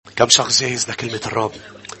كم شخص جاهز لكلمة الرب؟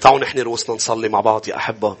 تعالوا نحن رؤوسنا نصلي مع بعض يا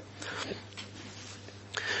أحبة.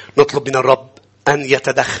 نطلب من الرب أن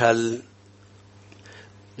يتدخل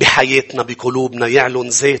بحياتنا بقلوبنا، يعلن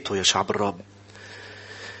ذاته يا شعب الرب،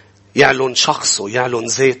 يعلن شخصه، يعلن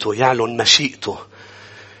ذاته، يعلن مشيئته،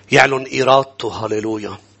 يعلن إرادته.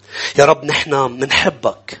 هاليلويا يا رب، نحن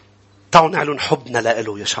منحبك. تعالوا نعلن حبنا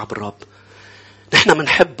لإله يا شعب الرب. نحن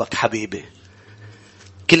منحبك حبيبي.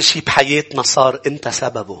 كل شيء بحياتنا صار أنت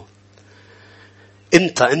سببه.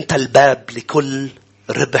 أنت الباب لكل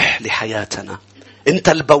ربح لحياتنا. أنت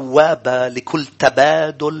البوابة لكل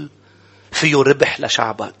تبادل فيه ربح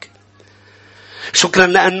لشعبك. شكرا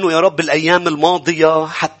لأنه يا رب الأيام الماضية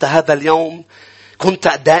حتى هذا اليوم كنت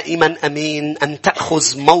دائما أمين أن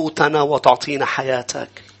تأخذ موتنا وتعطينا حياتك،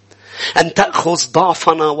 أن تأخذ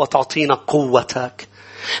ضعفنا وتعطينا قوتك،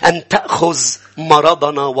 أن تأخذ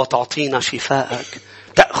مرضنا وتعطينا شفاءك،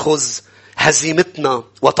 تأخذ هزيمتنا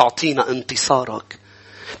وتعطينا انتصارك،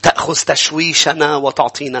 تأخذ تشويشنا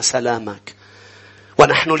وتعطينا سلامك.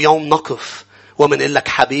 ونحن اليوم نقف ومنقول لك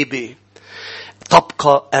حبيبي،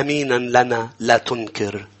 تبقى أمينا لنا، لا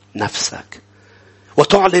تنكر نفسك،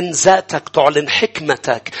 وتعلن ذاتك، تعلن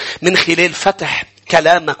حكمتك من خلال فتح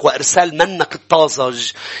كلامك وإرسال منك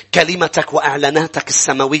الطازج، كلمتك وإعلاناتك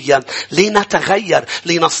السماوية، لنتغير،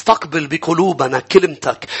 لنستقبل بقلوبنا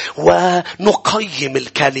كلمتك ونقيم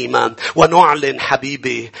الكلمة ونعلن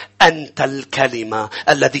حبيبي أنت الكلمة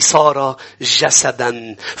الذي صار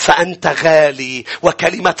جسدا. فأنت غالي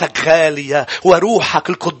وكلمتك غالية وروحك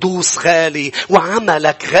القدوس غالي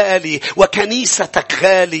وعملك غالي وكنيستك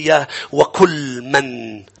غالية وكل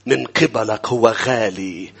من قبلك هو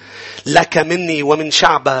غالي. لك مني ومن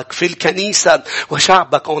شعبك في الكنيسة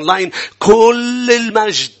وشعبك أونلاين كل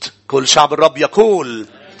المجد. كل شعب الرب يقول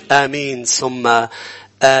آمين ثم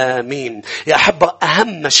آمين. يا أحبة،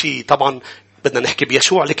 أهم شيء طبعا بدنا نحكي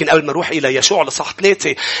بيشوع، لكن قبل ما نروح إلى يشوع لصح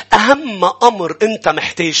 3، أهم أمر أنت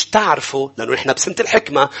محتاج تعرفه، لأنه إحنا بسنة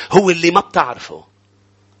الحكمة، هو اللي ما بتعرفه.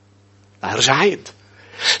 أرجع عيد،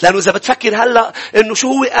 لأنه إذا بتفكر هلأ إنه شو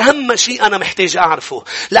هو أهم شيء أنا محتاج أعرفه،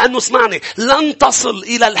 لأنه اسمعني، لن تصل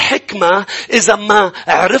إلى الحكمة إذا ما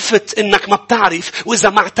عرفت إنك ما بتعرف، وإذا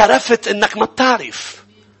ما اعترفت إنك ما بتعرف.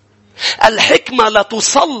 الحكمة لا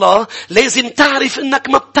تصلى، لازم تعرف إنك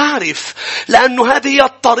ما بتعرف، لأنه هذه هي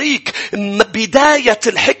الطريق. بداية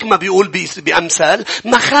الحكمة بيقول بأمثال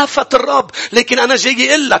مخافة الرب. لكن أنا جاي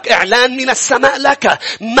أقول لك إعلان من السماء لك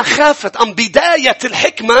مخافة. بداية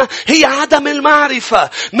الحكمة هي عدم المعرفة،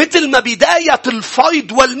 مثل ما بداية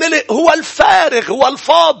الفيض والملء هو الفارغ، هو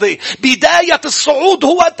الفاضي. بداية الصعود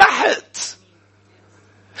هو تحت.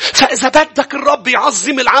 فإذا بدك الرب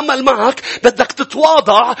يعظم العمل معك، بدك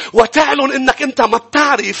تتواضع وتعلن إنك أنت ما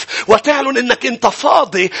بتعرف، وتعلن إنك أنت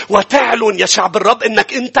فاضي، وتعلن يا شعب الرب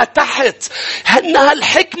إنك أنت تحت. هنها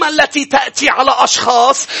الحكمة التي تأتي على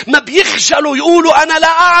أشخاص ما بيخجلوا يقولوا أنا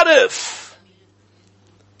لا أعرف،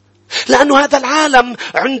 لأنه هذا العالم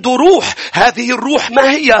عنده روح. هذه الروح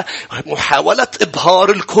ما هي؟ محاولة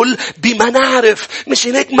إبهار الكل بما نعرف. مش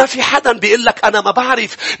هناك ما في حدا بيقول لك أنا ما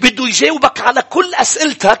بعرف، بده يجاوبك على كل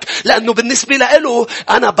أسئلتك، لأنه بالنسبة له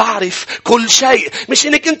أنا بعرف كل شيء. مش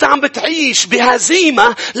هناك أنت عم بتعيش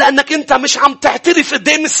بهزيمة، لأنك أنت مش عم تعترف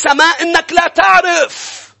قدام السماء إنك لا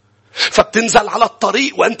تعرف. فبتنزل على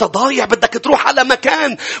الطريق وانت ضايع، بدك تروح على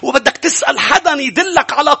مكان وبدك تسأل حدا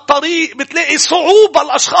يدلك على الطريق، بتلاقي صعوبة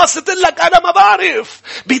الأشخاص تدلك أنا ما بعرف،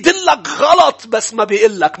 بيدلك غلط بس ما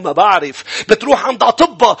بيقلك ما بعرف. بتروح عند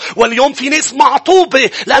أطباء، واليوم في ناس معطوبة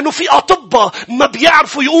لأنه في أطباء ما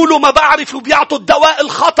بيعرفوا يقولوا ما بعرف، وبيعطوا الدواء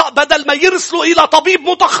الخطأ بدل ما يرسلوا إلى طبيب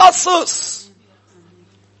متخصص.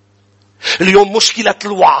 اليوم مشكلة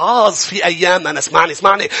الوعاظ في أيامنا،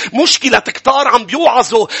 اسمعني، مشكلة كتار عم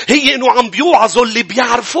بيوعظوا هي إنه عم بيوعظوا اللي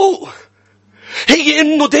بيعرفوه. هي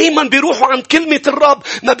إنه دايما بيروحوا عند كلمة الرب،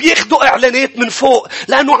 ما بياخدوا إعلانات من فوق،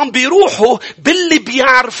 لأنه عم بيروحوا باللي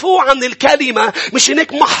بيعرفوه عن الكلمة. مش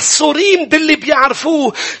هناك محصورين باللي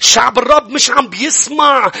بيعرفوه. شعب الرب مش عم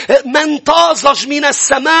بيسمع من طازج من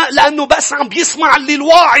السماء، لأنه بس عم بيسمع اللي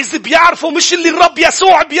الواعظ بيعرفه، مش اللي الرب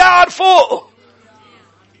يسوع بيعرفه.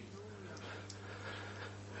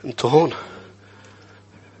 انتوا هون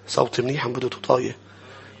صوتي منيح، عم بدو طاية.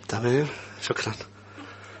 تمام، شكرا.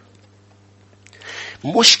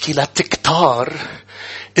 مشكلة كتار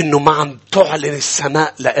انه ما عم تعلن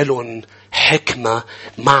السماء لإلهم حكمة،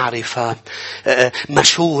 معرفة،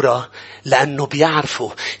 مشورة، لأنه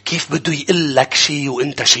بيعرفوا كيف بده يقول لك شيء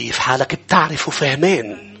وانت شايف حالك بتعرف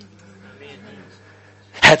وفهمان.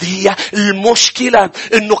 هذه هي المشكلة،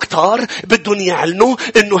 انه كتار بدهم يعلنوا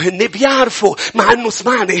انه هن بيعرفوا، مع انه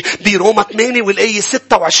سمعني بروما 8 والآية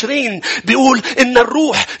 26 بيقول ان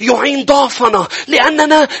الروح يعين ضعفنا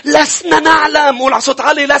لاننا لسنا نعلم. قول على صوت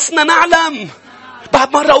عالي لسنا نعلم.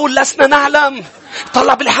 بعد مرة اقول لسنا نعلم.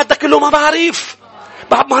 طلع باللي حدك له ما بعرف.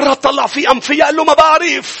 بعد مرة طلع في أنفية قال له ما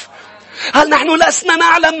بعرف. هل نحن لسنا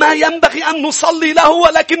نعلم ما ينبغي أن نصلي له،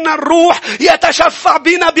 ولكن الروح يتشفع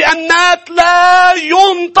بنا بأنات لا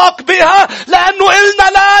ينطق بها لأنه إلنا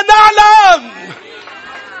لا نعلم.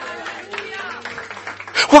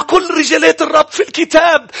 وكل رجالات الرب في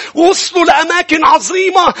الكتاب وصلوا لأماكن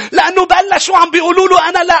عظيمة لأنه بلشوا عم بيقولوا له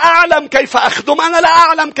أنا لا أعلم كيف أخدم، أنا لا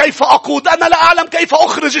أعلم كيف أقود، أنا لا أعلم كيف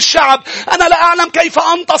أخرج الشعب، أنا لا أعلم كيف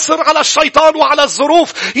أنتصر على الشيطان وعلى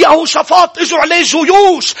الظروف. يهوشافاط اجوا عليه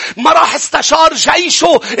جيوش، ما راح استشار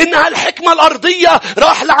جيشه إنها الحكمة الأرضية.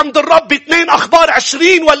 راح لعند الرب 2 أخبار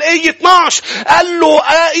 20 والآية 12 قال له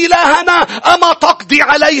إلهنا أما تقضي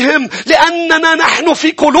عليهم لأننا نحن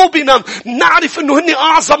في قلوبنا نعرف أنه هني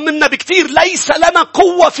أعظم منا بكثير، ليس لنا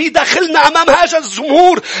قوة في داخلنا أمام هذا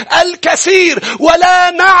الجمهور الكثير،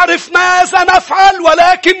 ولا نعرف ماذا نفعل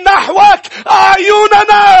ولكن نحوك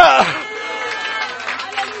أعيننا.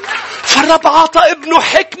 فالرب عطى ابنه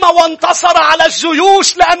حكمة وانتصر على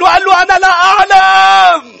الجيوش لأنه قال له أنا لا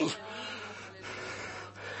أعلم.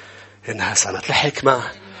 إنها سنة الحكمة.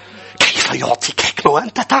 كيف يعطيك حكمة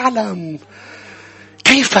وأنت تعلم؟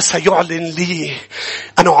 كيف سيعلن لي؟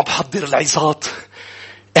 أنا عم بحضر العظات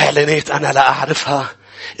إعلانات أنا لا أعرفها.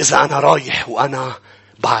 إذا أنا رايح وأنا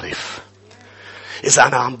بعرف، إذا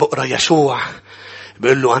أنا عم بقرأ يشوع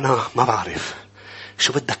بقول له أنا ما بعرف.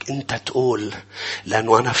 شو بدك أنت تقول؟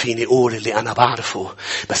 لأنه أنا فيني أقول اللي أنا بعرفه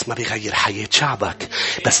بس ما بيغير حياة شعبك.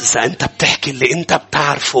 بس إذا أنت بتحكي اللي أنت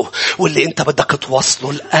بتعرفه واللي أنت بدك توصله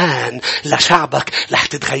الآن لشعبك رح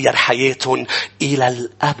تتغير حياتهم إلى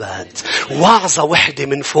الأبد. وعظة وحدة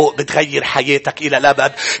من فوق بتغير حياتك إلى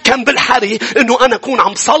الأبد. كان بالحري إنه أنا أكون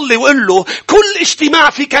عم صلي وقل له كل اجتماع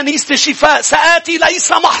في كنيسة الشفاء سآتي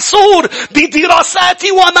ليس محصور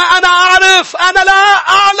بدراساتي وما أنا أعرف، أنا لا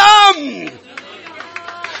أعلم.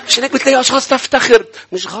 عشان هيك بتلاقي أشخاص تفتخر.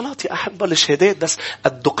 مش غلط يا أحبة الشهادات، بس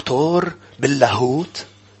الدكتور باللاهوت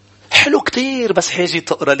حلو كتير، بس حاجة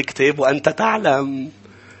تقرأ الكتاب وأنت تعلم.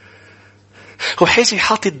 وحاجة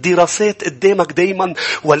حاطط الدراسات قدامك دايما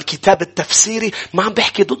والكتاب التفسيري ما عم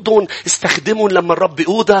بحكي ضدهم، استخدمهم لما الرب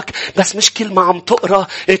يقودك، بس مش كل ما عم تقرأ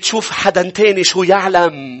تشوف حدا تاني شو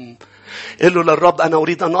يعلم. قل له للرب أنا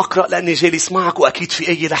أريد أن أقرأ لأني جالس معك، وأكيد في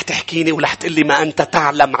أي رح تحكيني ورح تقلي ما أنت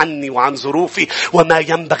تعلم عني وعن ظروفي وما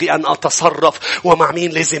ينبغي أن أتصرف ومع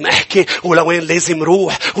مين لازم أحكي ولوين لازم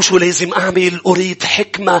روح وشو لازم أعمل. أريد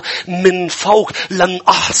حكمة من فوق، لن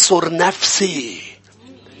أحصر نفسي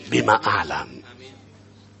بما أعلم.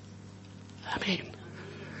 آمين.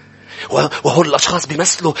 وهول الأشخاص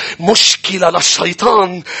بيمثلوا مشكلة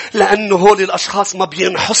للشيطان، لأنه هول الأشخاص ما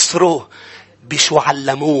بينحصروا بشو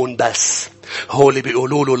علمون، بس هو اللي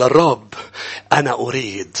بيقولوا له للرب أنا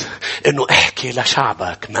أريد أنه أحكي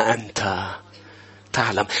لشعبك ما أنت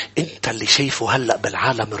تعلم. أنت اللي شايفه هلأ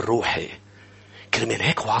بالعالم الروحي. كرمال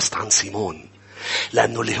هيك وعظت عن سيمون،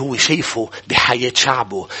 لأنه اللي هو شايفه بحياة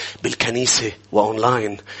شعبه بالكنيسة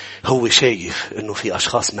وأونلاين هو شايف أنه في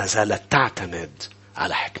أشخاص ما زالت تعتمد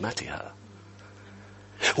على حكمتها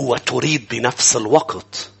وتريد بنفس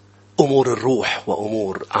الوقت أمور الروح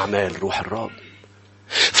وأمور أعمال روح الرب.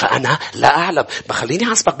 فأنا لا أعلم. بخليني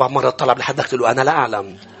أحسبك بعد مرة طلب لحدك تقول أنا لا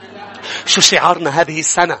أعلم. شو شعارنا هذه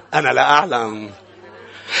السنة؟ أنا لا أعلم.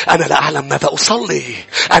 أنا لا أعلم ماذا أصلي،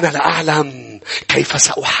 أنا لا أعلم كيف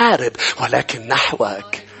سأحارب، ولكن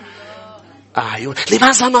نحوك أعين.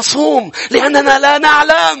 لماذا نصوم؟ لأننا لا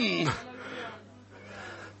نعلم.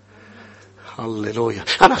 هللويا.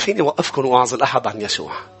 أنا فيني وقفكم وأعظ الأحد عن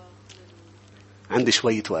يشوع، عندي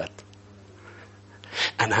شوية وقت.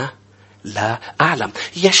 أنا لا أعلم.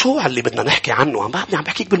 يشوع اللي بدنا نحكي عنه، عم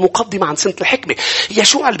بحكيك بالمقدمة عن سنة الحكمة.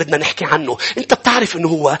 يشوع اللي بدنا نحكي عنه، أنت بتعرف أنه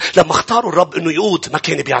هو لما اختاروا الرب أنه يقود ما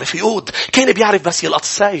كان بيعرف يقود، كان بيعرف بس يلقط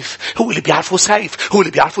السيف. هو اللي بيعرفه سيف، هو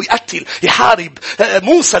اللي بيعرفه يقتل يحارب.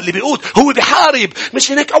 موسى اللي بيقود هو بيحارب.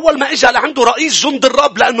 مش هناك أول ما إجا لعنده رئيس جند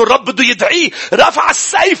الرب لأنه الرب بده يدعيه رفع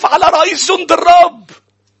السيف على رئيس جند الرب.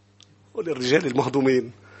 وللرجال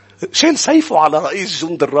المهضومين شايل سيفه على رئيس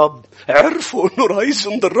جند الرب، عرفوا انه رئيس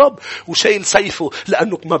جند الرب وشايل سيفه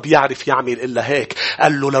لانه ما بيعرف يعمل الا هيك.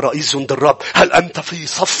 قال له لرئيس جند الرب هل انت في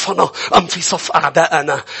صفنا ام في صف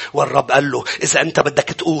اعدائنا؟ والرب قال له اذا انت بدك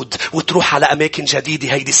تقود وتروح على اماكن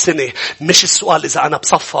جديده هيدي السنه، مش السؤال اذا انا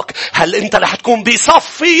بصفك، هل انت رح تكون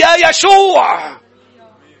بصفي يا يشوع؟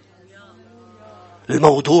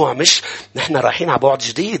 الموضوع مش نحن رايحين على بعد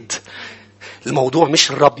جديد. الموضوع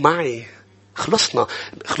مش الرب معي. خلصنا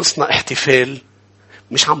احتفال.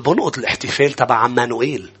 مش عم بنقض الاحتفال تبع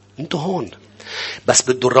عمانوئيل. انتوا هون. بس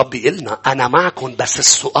بده الرب يقلنا أنا معكم. بس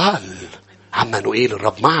السؤال عمانوئيل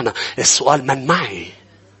الرب معنا. السؤال من معي؟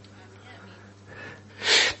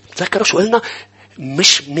 تذكروا شو قلنا؟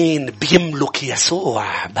 مش مين بيملك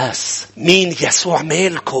يسوع بس. مين يسوع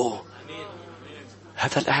مالكه.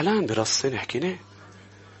 هذا الإعلان برأسنا حكيناه.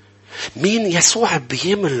 مين يسوع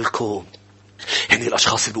بيملكه. يعني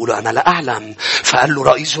الأشخاص اللي بيقولوا أنا لا أعلم. فقال له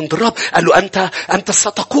رئيس جند الرب قال له أنت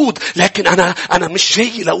ستقود. لكن أنا مش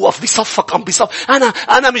جاي لأوقف بصفك أم بصف.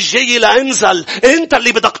 أنا مش جاي لأنزل. أنت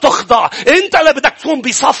اللي بدك تخضع. أنت اللي بدك تكون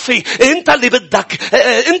بصفي. أنت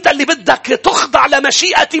اللي بدك تخضع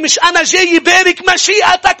لمشيئتي. مش أنا جاي بارك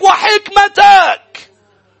مشيئتك وحكمتك.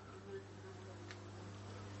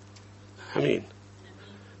 أمين.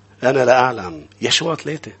 أنا لا أعلم. يشوع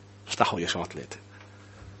 3. افتحوا يشوع 3.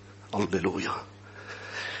 هللويا.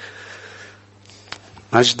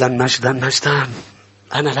 مجدا مجدا مجدا.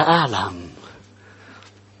 أنا لا أعلم.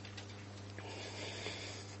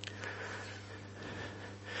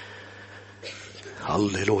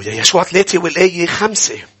 هللويا. يشوع 3 والآية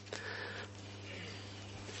 5.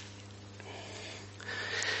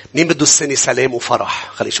 مين بده السنة سلام وفرح؟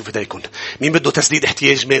 خلي نشوف ايديكم. مين بده تسديد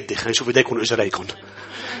احتياج مادي؟ خلي نشوف ايديكم واجريكم.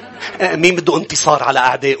 مين بده انتصار على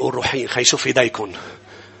أعدائه الروحيين؟ خلي نشوف ايديكم.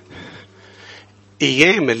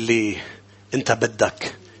 ايام اللي انت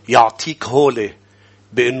بدك يعطيك هولة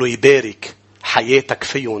بانه يبارك حياتك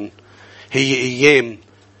فيهم هي ايام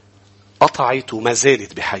قطعت وما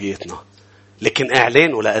زالت بحياتنا. لكن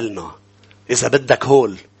اعلانه لقلنا اذا بدك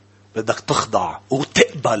هول بدك تخضع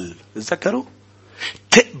وتقبل. تذكروا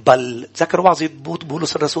وعظة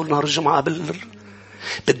بولس الرسول نهار الجمعة قبل.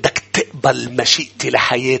 بدك تقبل مشيئتي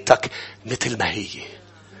لحياتك مثل ما هي.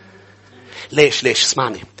 ليش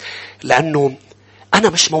اسمعني. لأنه أنا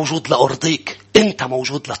مش موجود لأرضيك. أنت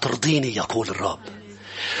موجود لترضيني يقول الرب.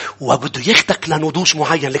 وبده ياخدك لنضوج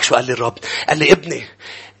معين. لك شو قال لي الرب؟ قال لي ابني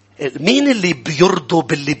مين اللي بيرضوا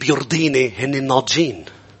باللي بيرضيني؟ هن الناضجين.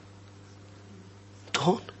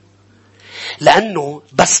 هون. لأنه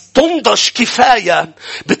بس تنضج كفاية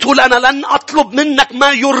بتقول أنا لن أطلب منك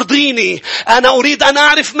ما يرضيني. أنا أريد أن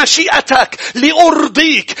أعرف مشيئتك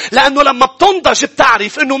لأرضيك. لأنه لما بتنضج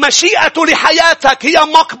بتعرف أنه مشيئته لحياتك هي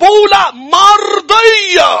مقبولة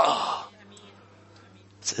مرضية.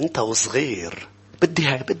 أنت وصغير بدي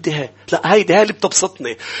هاي. لا هاي اللي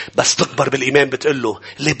بتبسطني. بس تكبر بالإيمان بتقول له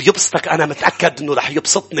اللي بيبسطك أنا متأكد أنه رح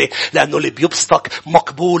يبسطني. لأنه اللي بيبسطك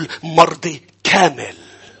مقبول مرضي كامل.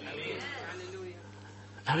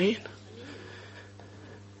 أمين.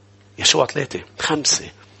 يشوع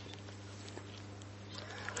 3:5.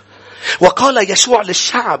 وقال يشوع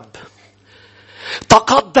للشعب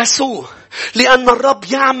تقدسوا لأن الرب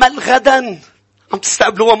يعمل غدا. عم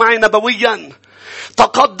تستقبلوها معي نبويا.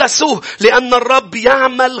 تقدسوا لأن الرب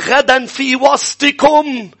يعمل غدا في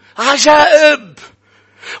وسطكم عجائب.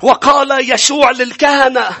 وقال يشوع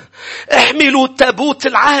للكهنة احملوا تابوت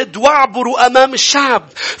العهد واعبروا أمام الشعب.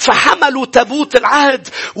 فحملوا تابوت العهد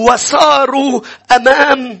وساروا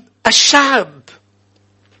أمام الشعب.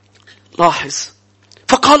 لاحظ.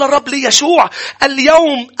 فقال الرب ليشوع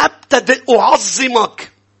اليوم أبتدئ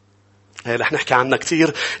أعظمك. هاي رح نحكي عنها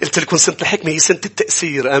كتير. قلت لكم سنة الحكمة هي سنة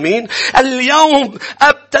التأثير. أمين. اليوم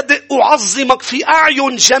أبتدئ أعظمك في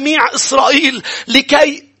أعين جميع إسرائيل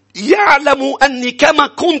لكي يعلموا أني كما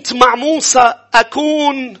كنت مع موسى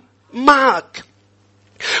أكون معك.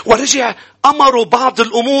 ورجع أمروا بعض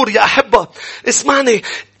الأمور يا أحبة. اسمعني.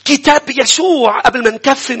 كتاب يشوع قبل ما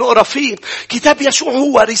نكفي نقرأ فيه. كتاب يشوع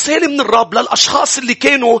هو رسالة من الرب للأشخاص اللي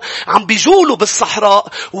كانوا عم بيجولوا بالصحراء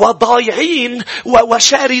وضايعين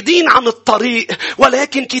وشاردين عن الطريق.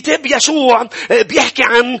 ولكن كتاب يشوع بيحكي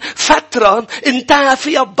عن فترة انتهى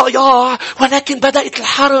فيها الضياع ولكن بدأت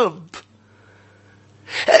الحرب.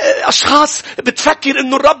 أشخاص بتفكر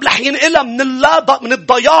إنه الرب رح ينقلها من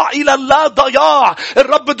الضياع إلى اللا ضياع.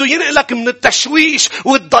 الرب بده ينقلك من التشويش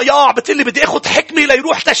والضياع. بتقلي بدي أخذ حكمة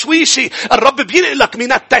ليروح تشويشي. الرب بينقلك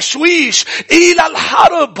من التشويش إلى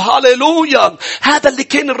الحرب. هاليلويا. هذا اللي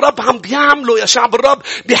كان الرب عم بيعمله يا شعب الرب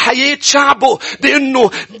بحياة شعبه.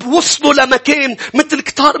 بأنه وصلوا لمكان مثل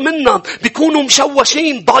كتار منا بيكونوا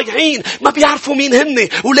مشوشين ضايعين ما بيعرفوا مين هن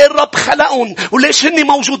وليه الرب خلقهم وليش هن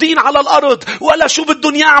موجودين على الأرض ولا شو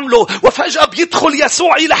بدهم يعملوا، وفجأة بيدخل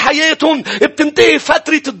يسوع إلى حياتهم. بتنتهي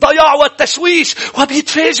فترة الضياع والتشويش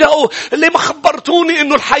وبيتفاجئوا، اللي ما خبرتوني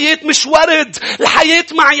إنه الحياة مش ورد. الحياة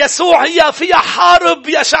مع يسوع هي فيها حرب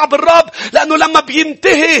يا شعب الرب. لأنه لما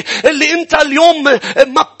بينتهي اللي أنت اليوم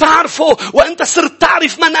ما بتعرفه، وأنت صرت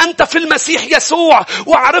تعرف من أنت في المسيح يسوع،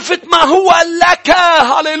 وعرفت ما هو لك،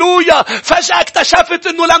 هاليلويا، فجأة اكتشفت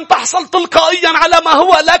أنه لن تحصل تلقائيا على ما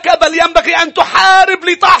هو لك، بل ينبغي أن تحارب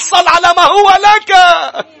لتحصل على ما هو لك.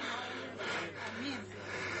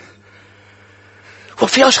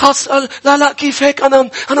 وفي أشخاص قال لا كيف هيك، أنا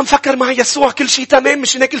مفكر مع يسوع كل شيء تمام.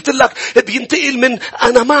 مش هيك قلت لك بينتقل من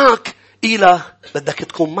أنا معك إلى بدك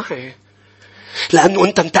تكون معي. لأنه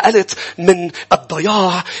أنت انتقلت من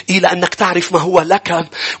الضياع إلى أنك تعرف ما هو لك،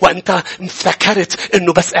 وأنت فكرت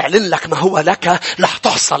أنه بس أعلن لك ما هو لك رح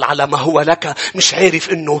تحصل على ما هو لك. مش عارف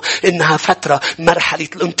إنها فترة مرحلة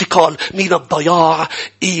الانتقال من الضياع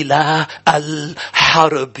إلى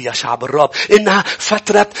الحرب يا شعب الرب. إنها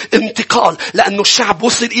فترة انتقال، لأنه الشعب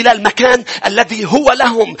وصل إلى المكان الذي هو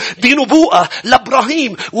لهم بنبوءة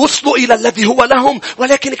لإبراهيم. وصلوا إلى الذي هو لهم،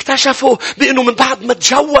 ولكن اكتشفوا بأنه من بعد ما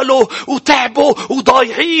تجولوا وتعبوا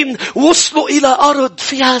وضايعين وصلوا إلى أرض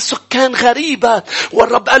فيها سكان غريبة.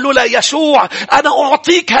 والرب قال له لا يشوع، أنا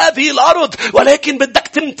أعطيك هذه الأرض، ولكن بدك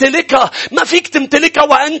تمتلكها. ما فيك تمتلكها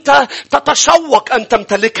وأنت تتشوق أن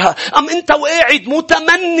تمتلكها، أم أنت وقاعد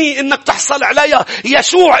متمني أنك تحصل عليها.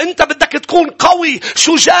 يشوع، أنت بدك تكون قوي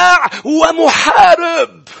شجاع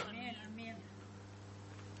ومحارب.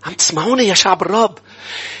 عم تسمعوني يا شعب الرب؟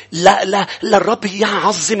 لا الرب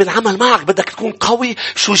يعظم العمل معك. بدك تكون قوي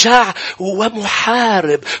شجاع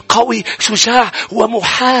ومحارب. قوي شجاع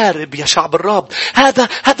ومحارب يا شعب الرب. هذا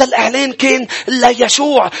الإعلان كان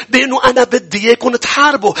ليشوع بأنه أنا بدي إياكم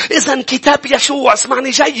تحاربوا. إذن كتاب يشوع، اسمعني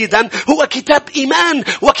جيدا، هو كتاب إيمان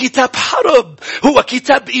وكتاب حرب. هو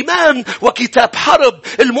كتاب إيمان وكتاب حرب.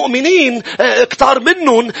 المؤمنين كتار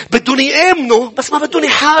منهم بدهم يآمنوا بس ما بدهم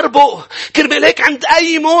يحاربوا. كرمال هيك عند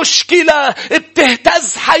أي مشكلة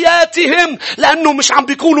بتهتز حياتهم، لأنه مش عم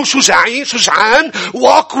بيكونوا شجعان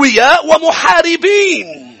وأقوياء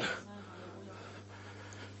ومحاربين.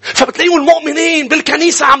 فبتلاقيوا المؤمنين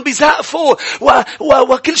بالكنيسة عم بيزقفوا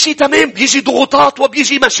وكل شيء تمام. بيجي ضغوطات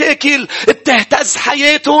وبيجي مشاكل بتهتز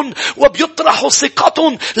حياتهم وبيطرحوا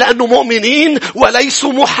ثقتهم، لأنه مؤمنين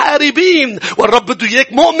وليسوا محاربين. والرب بده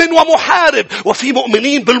إياك مؤمن ومحارب. وفي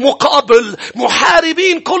مؤمنين بالمقابل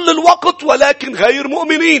محاربين كل الوقت ولكن غير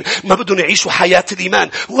مؤمنين، ما بدهم يعيشوا حياة الإيمان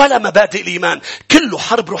ولا مبادئ الإيمان. كله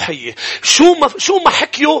حرب روحية. شو ما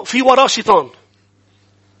حكيوا في وراه شيطان.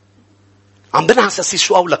 عم بنعس أسيس،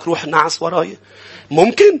 شو أقولك روح النعس وراي؟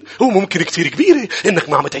 ممكن كتير كبيرة إنك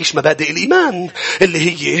ما عم تعيش مبادئ الإيمان، اللي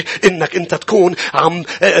هي إنك أنت تكون عم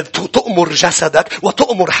تأمر جسدك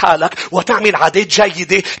وتأمر حالك وتعمل عادات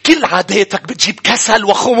جيدة. كل عاداتك بتجيب كسل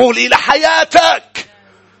وخمول إلى حياتك.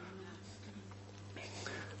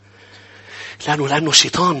 لأنه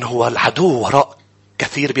الشيطان هو العدو وراء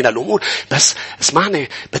كثير من الأمور. بس اسمعني،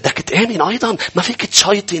 بدك تآمن أيضا. ما فيك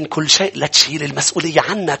تشيطن كل شيء لتشيل المسؤولية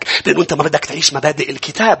عنك، لأنه أنت ما بدك تعيش مبادئ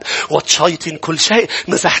الكتاب. وتشيطن كل شيء.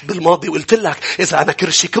 مزحت بالماضي وقلت لك إذا أنا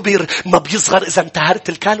كرشي كبير ما بيصغر إذا انتهرت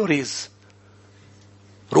الكالوريز.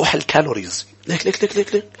 روح الكالوريز.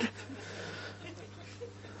 ليك.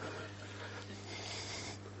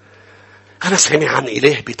 أنا سامع عن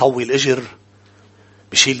إله بيطول إجر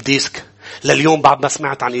بيشيل ديسك. لليوم بعد ما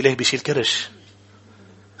سمعت عن إله بيشيل كرش.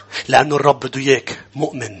 لأنه الرب بده إياك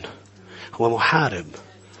مؤمن ومحارب.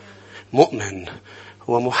 مؤمن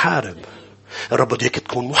ومحارب. الرب بده إياك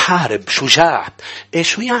تكون محارب شجاع.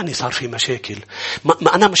 شو يعني صار في مشاكل؟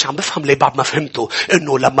 ما أنا مش عم بفهم ليه بعد ما فهمته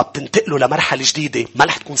إنه لما بتنتقلوا لمرحلة جديدة ما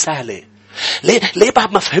رح تكون سهلة. ليه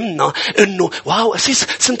بعد ما فهمنا إنه واو أسيس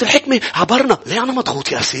سنة الحكمة عبرنا. ليه أنا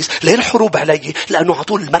مضغوط يا أسيس؟ ليه الحروب علي؟ لأنه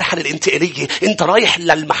عطول المرحلة الانتقالية أنت رايح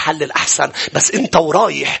للمحل الأحسن، بس أنت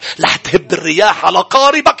ورايح رح تهب الرياح على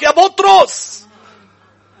قاربك يا بطرس.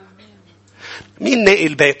 مين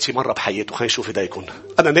ناقل بيت شي مرة بحياته؟ خلينا نشوف ايديكم.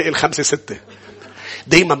 أنا ناقل 5-6.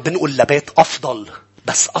 دايما بنقول لبيت أفضل،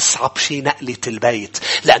 بس أصعب شيء نقلة البيت.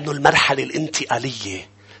 لأنه المرحلة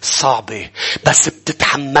الانتقالية صعبة، بس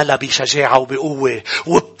بتتحملها بشجاعة وبقوة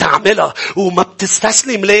وبتعملها وما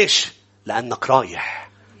بتستسلم. ليش؟ لأنك رايح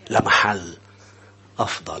لمحل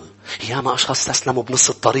أفضل. ياما أشخاص تسلموا بنص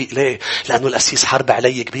الطريق. ليه؟ لأنه الأسيس حرب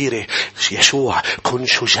علي كبيرة. يشوع كن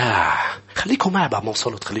شجاع. خليكم معي بعد ما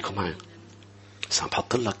وصلت، خليكم معي. بس عم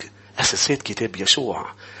بحط لك أساسات كتاب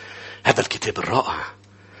يشوع. هذا الكتاب الرائع.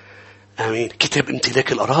 آمين. كتاب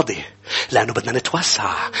امتلاك الأراضي. لأنه بدنا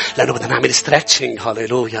نتوسع، لأنه بدنا نعمل ستريتشنج.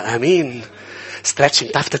 هاليلويا. آمين.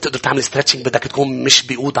 ستريتشنج. تعرف تقدر تعمل ستريتشنج بدك تكون مش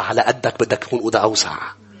بأوضة على قدك، بدك تكون أوضة أوسع.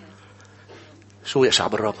 شو يا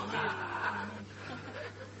شعب الرب؟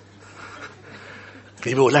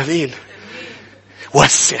 مين بيقول امين؟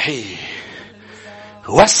 وسعي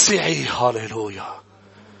وسعي. هاليلويا.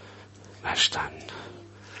 مجدا.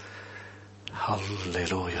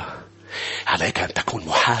 هاليلويا. عليك أن تكون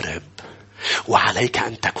محارب وعليك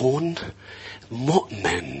أن تكون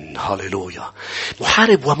مؤمن. هاليلويا.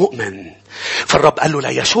 محارب ومؤمن. فالرب قال له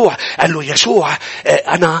ليشوع، قال له يشوع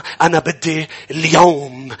أنا بدي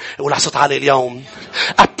اليوم، ولا صوت علي اليوم،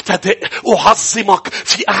 أبتدئ أعظمك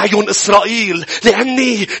في أعين إسرائيل،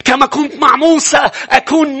 لأني كما كنت مع موسى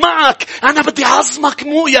أكون معك. أنا بدي عظمك.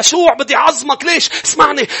 مو يشوع بدي عظمك. ليش؟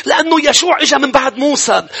 اسمعني، لأنه يشوع إجا من بعد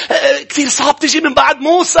موسى. كثير صعب تجي من بعد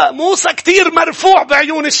موسى. موسى كثير مرفوع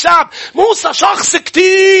بعيون الشعب. موسى شخص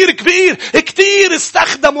كثير كبير، كثير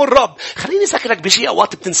استخدمه الرب. خليني أذكرك بشيء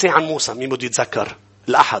أوقات بتنسي عن موسى. مين بده يتذكر؟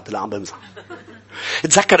 الأحد اللي عم بمزح.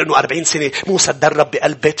 تذكر انه 40 سنة موسى تدرب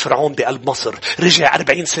بقلب بيت فرعون بقلب مصر. رجع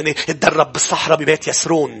 40 سنة تدرب بالصحراء ببيت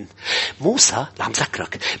يسرون. موسى اللي عم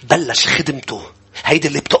ذكرك بلش خدمته هيدي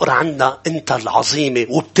اللي بتقرأ عنها انت العظيمة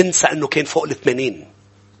وبتنسى انه كان فوق 80.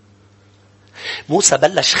 موسى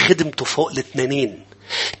بلش خدمته فوق 80.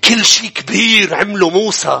 كل شيء كبير عمله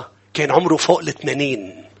موسى كان عمره فوق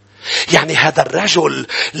 80. يعني هذا الرجل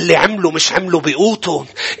اللي عمله مش عمله بقوته.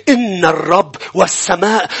 إن الرب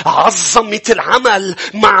والسماء عظمت العمل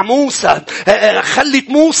مع موسى. خلت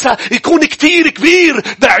موسى يكون كتير كبير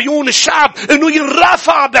بعيون الشعب، إنه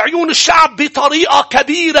ينرفع بعيون الشعب بطريقة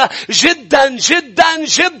كبيرة جدا جدا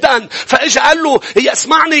جدا. فإجا قال له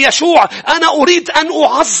اسمعني يشوع، أنا أريد أن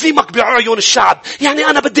أعظمك بعيون الشعب. يعني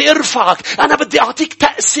أنا بدي أرفعك، أنا بدي أعطيك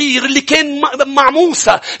تأثير اللي كان مع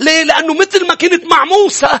موسى. ليه؟ لأنه مثل ما كنت مع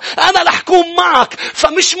موسى أنا لحكون معك.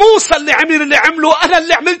 فمش موسى اللي عمل اللي عمله، أنا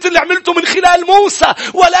اللي عملت اللي عملته من خلال موسى.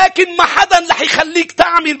 ولكن ما حدا رح يخليك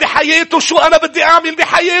تعمل بحياته شو أنا بدي أعمل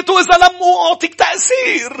بحياته إذا لم أعطيك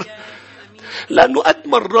تأثير. لأنه قد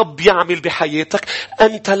ما الرب يعمل بحياتك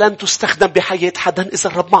أنت لن تستخدم بحياة حدا إذا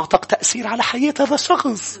الرب ما أعطاك تأثير على حياة هذا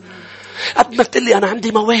الشخص. قد ما تقول لي أنا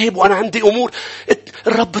عندي مواهب وأنا عندي أمور،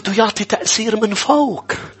 الرب بده يعطي تأثير من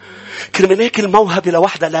فوق. كرمال هيك الموهبة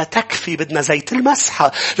لوحدها لا تكفي، بدنا زيت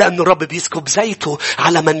المسحة، لأن الرب بيسكب زيته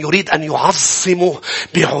على من يريد أن يعظمه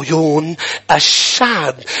بعيون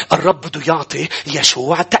الشعب. الرب بده يعطي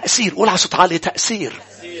يشوع تأثير. قول على صوت عالي تأثير،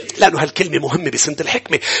 لأنه هالكلمة مهمة بسنة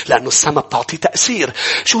الحكمة، لأنه السماء بتعطي تأثير.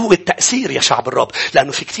 شو هو التأثير يا شعب الرب؟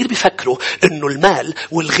 لأنه في كتير بيفكروا أنه المال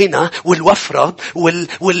والغنى والوفرة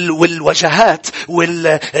والوجهات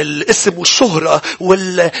والاسم والشهرة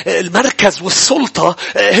والمركز والسلطة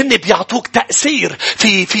هن بيعطوك تأثير.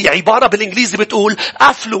 في عبارة بالإنجليزي بتقول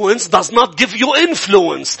affluence does not give you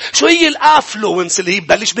influence. شو هي الافلونس اللي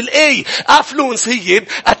ببلش بالأي؟ affluence هي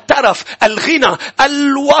الترف، الغنى،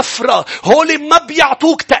 الوفرة. هولي ما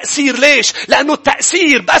بيعطوك تأثير. ليش؟ لأنه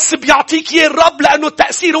التأثير بس بيعطيك إياه الرب، لأنه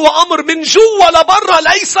التأثير هو أمر من جوا لبرا،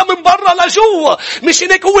 ليس من برا لجوا. مش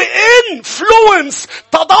إنك هو influence،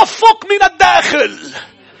 تدفق من الداخل.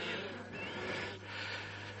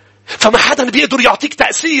 فما حدا بيقدر يعطيك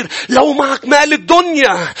تأثير لو معك مال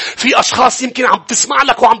الدنيا. في أشخاص يمكن عم تسمع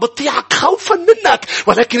لك وعم بتطيعك خوفا منك،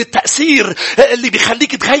 ولكن التأثير اللي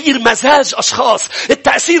بيخليك تغير مزاج أشخاص،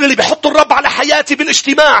 التأثير اللي بيحط الرب على حياتي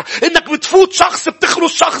بالاجتماع، إنك بتفوت شخص بتخرج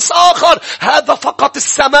شخص آخر، هذا فقط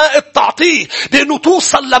السماء بتعطيه. بأنه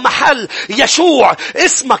توصل لمحل يشوع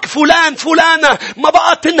اسمك فلان فلانة ما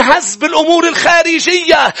بقى تنهز بالأمور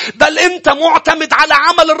الخارجية، بل أنت معتمد على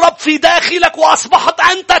عمل الرب في داخلك، وأصبحت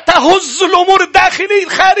أنت تهز الأمور الداخلية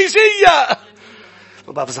الخارجية.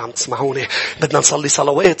 ما بعرف إذا عم تسمعوني. بدنا نصلي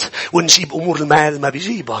صلوات ونجيب أمور المال ما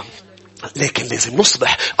بيجيبها، لكن لازم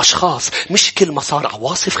نصبح أشخاص مش كل ما صار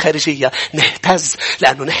عواصف خارجية نهتز،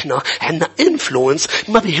 لأنه نحن عنا إنفلونس،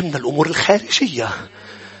 ما بيهمنا الأمور الخارجية.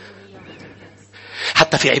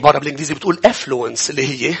 حتى في عبارة بالإنجليزي بتقول affluence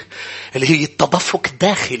اللي هي التدفق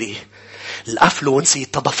الداخلي. الأفلونس هي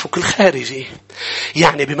التدفق الخارجي.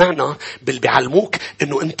 يعني بمعنى بيعلموك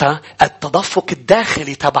انه انت التدفق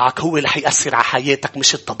الداخلي تبعك هو اللي حيأثر على حياتك،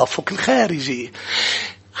 مش التدفق الخارجي.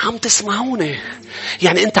 عم تسمعوني؟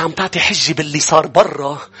 يعني انت عم تعطي حجة باللي صار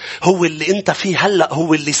برا، هو اللي انت فيه هلأ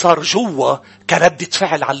هو اللي صار جوا كردة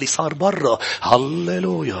فعل على اللي صار برا.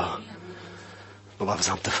 هاللويا. ما بعرف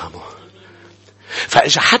إذا عم تفهموا.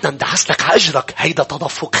 فإجا حدا دعسلك على أجرك، هيدا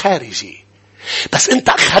تدفق خارجي. بس انت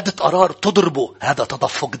اخذت قرار تضربه، هذا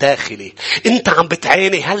تدفق داخلي. انت عم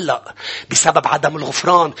بتعاني هلأ بسبب عدم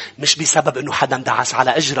الغفران، مش بسبب انه حدا دعس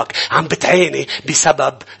على اجرك. عم بتعاني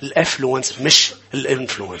بسبب الافلونس مش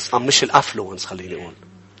الانفلونس، مش الافلونس. خليني اقول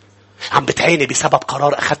عم بتعاني بسبب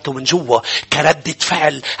قرار أخذته من جوا كردة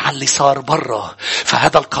فعل على اللي صار برا.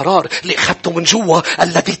 فهذا القرار اللي أخذته من جوا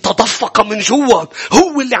الذي تدفق من جوا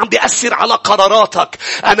هو اللي عم بيأثر على قراراتك.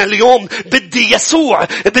 أنا اليوم بدي يسوع،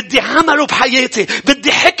 بدي عمله بحياتي،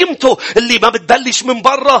 بدي حكمته اللي ما بتبلش من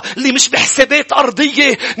برا، اللي مش بحسابات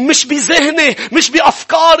أرضية، مش بذهني، مش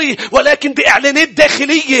بأفكاري، ولكن بإعلانات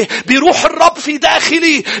داخلية، بروح الرب في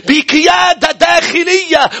داخلي، بقيادة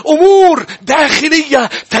داخلية، أمور داخلية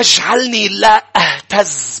تجعلني لا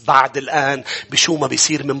أهتز بعد الآن بشو ما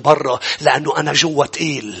بيصير من برا، لأنه أنا جوا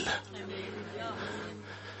تقيل.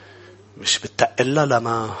 مش بتقلها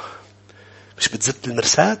لما مش بتزت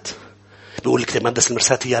المرسات. بيقول الكتاب المقدس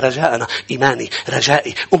المرساة هي رجاءنا، إيماني،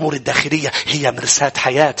 رجائي، أمور الداخلية هي مرساة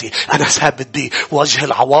حياتي. أنا ثابت بوجه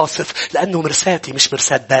العواصف لأنه مرساتي مش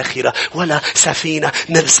مرساة باخرة ولا سفينة.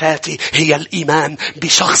 مرساتي هي الإيمان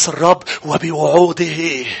بشخص الرب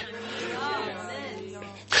وبوعوده.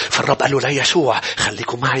 فالرب قال له لا يشوع،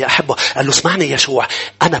 خليكم معي يا أحبه. قال له اسمعني يشوع،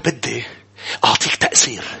 أنا بدي أعطيك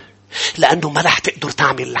تأثير، لأنه ما رح تقدر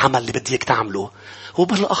تعمل العمل اللي بديك تعمله،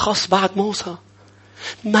 وبالأخص بعد موسى.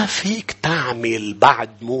 ما فيك تعمل بعد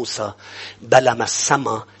موسى بلا ما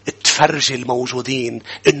السما تفرج الموجودين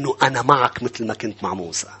إنه أنا معك مثل ما كنت مع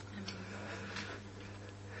موسى.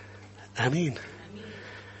 آمين.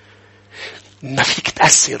 ما فيك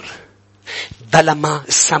تأثر بلا ما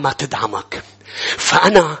السما تدعمك.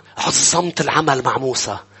 فأنا عظمت العمل مع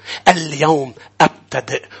موسى. اليوم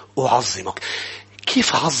أبتدئ أعظمك.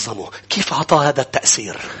 كيف عظمه؟ كيف عطى هذا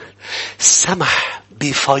التأثير؟ سمح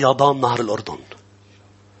بفيضان نهر الأردن.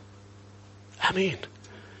 آمين.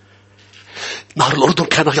 نهر الأردن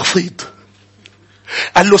كان يفيض.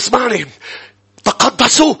 قال له اسمعني،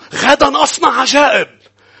 تقدسوا، غدا أصنع عجائب.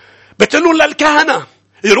 بتقولوا للكهنة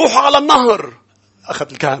يروحوا على النهر.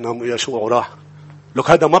 أخذ الكهنة يشوع وراح. لك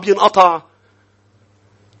هذا ما بينقطع.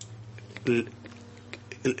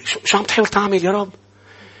 شو عم تحاول تعمل يا رب؟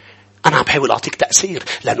 أنا عم بحاول أعطيك تأثير،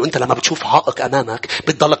 لأنه أنت لما بتشوف عائق أمامك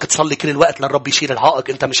بتضلك تصلي كل الوقت للرب يشيل العائق.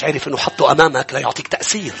 أنت مش عارف إنه حطه أمامك لا يعطيك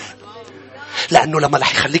تأثير، لأنه لما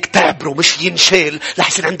رح يخليك تعبره مش ينشال رح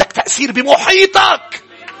يصير عندك تأثير بمحيطك.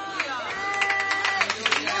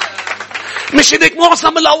 مش إنك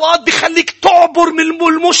معظم الأوقات بيخليك تعبر من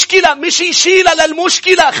المشكلة، مش يشيلها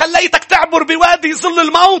للمشكلة. خليتك تعبر بوادي ظل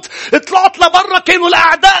الموت، اطلعت لبرا كانوا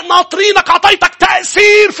الأعداء ناطرينك، عطيتك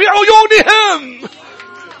تأثير في عيونهم.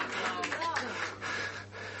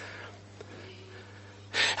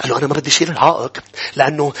 قالوا أنا ما بدي شيل العائق،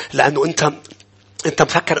 لأنه أنت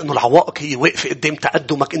مفكر أنه العوائق هي وقف قدام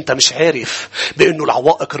تقدمك. أنت مش عارف بأنه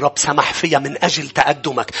العوائق الرب سمح فيها من أجل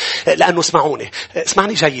تقدمك. لأنه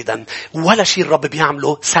اسمعني جيدا، ولا شيء الرب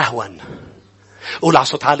بيعمله سهوا. قول على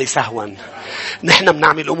صوت عالي سهوا. نحن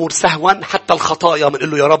بنعمل أمور سهوا، حتى الخطايا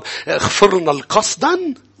بنقول له يا رب اغفرنا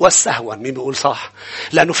القصدا والسهوا. مين بيقول صح؟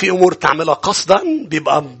 لأنه في أمور تعملها قصدا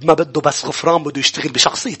بيبقى ما بده بس غفران، بده يشتغل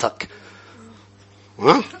بشخصيتك.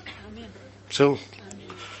 ها؟ شو؟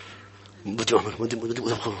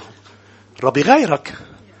 رب يغيرك.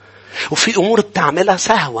 وفي أمور بتعملها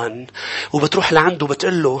سهوا وبتروح لعنده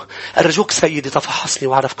وبتقول له أرجوك سيدي تفحصني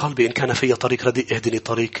وعرف قلبي إن كان فيه طريق رديء اهدني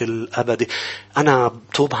طريق الأبدي. أنا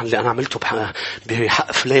بتوب عن اللي أنا عملته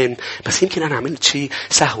بحق فلان، بس يمكن أنا عملت شيء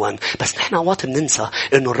سهوا. بس نحن أوقات بننسى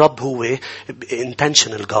إنه الرب هو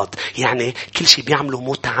intentional God، يعني كل شيء بيعمله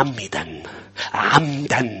متعمدا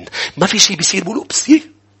عمدا. ما في شيء بيصير بقوله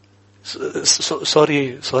بسي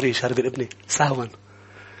سوري شربل ابني سهوا،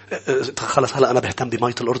 خلص هلا أنا بهتم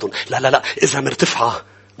بمية الأردن. لا إذا مرتفعة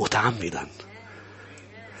متعمدا.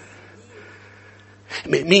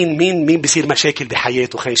 مين بيصير مشاكل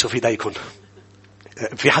بحياته؟ خلينا نشوف ايديكم.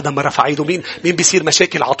 في حدا مرة رفع ايده؟ مين بيصير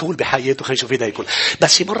مشاكل عطول بحياته؟ خلينا نشوف ايديكم.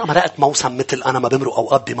 بس في مرة مرقت موسم مثل أنا ما بمرق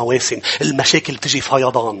أوقات بمواسم المشاكل تجي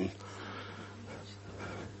فيضان.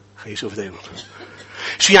 خلينا نشوف ايديكم.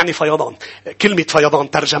 شو يعني فيضان؟ كلمة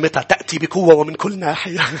فيضان ترجمتها تأتي بقوة ومن كل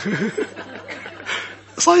ناحية.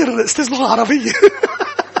 صاير استاذ لغة عربية.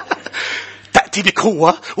 تأتي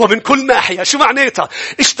بقوة ومن كل ناحية. شو معناتها؟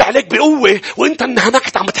 اشت عليك بقوة وانت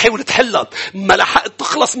انهمكت عم تحاول تحلها، ما لحقت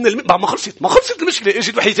تخلص من ما خلصت المشكلة.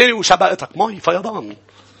 اجت وحي تاني وشبقتك. ماي فيضان.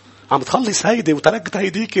 عم تخلص هيدي وتركت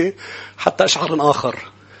هيديك حتى اشعر آخر،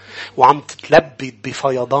 وعم تتلبد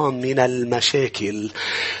بفيضان من المشاكل.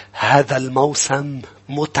 هذا الموسم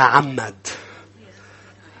متعمد.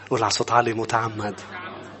 قول على صوت عالي متعمد.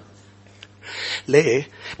 ليه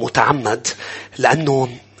متعمد؟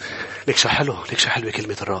 لأنه ليك شو حلوة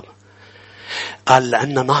كلمة الرب. قال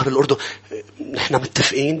لأن نهر الأردن، نحن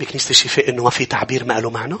متفقين بكنيسة الشفاء إنه ما في تعبير ما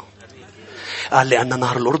قالوا معنا. قال لأن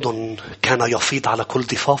نهر الأردن كان يفيض على كل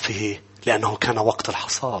ضفافه لأنه كان وقت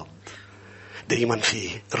الحصاد. دايما في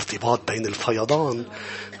ارتباط بين الفيضان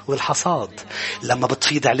والحصاد. لما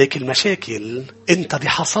بتفيض عليك المشاكل انت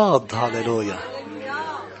بحصاد. هاليلويا.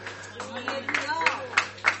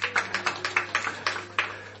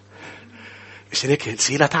 مش هيك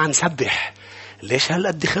سيلة تعال نسبح. ليش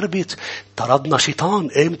هالقد خربت؟ طردنا شيطان،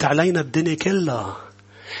 قيمت علينا الدنيا كلها.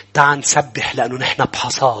 تعال نسبح لأنه نحن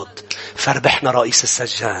بحصاد. فربحنا رئيس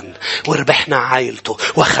السجان وربحنا عائلته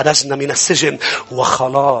وخرجنا من السجن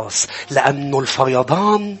وخلاص. لأنه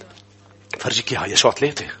الفيضان فرجيك إياها يشوع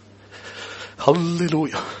 3.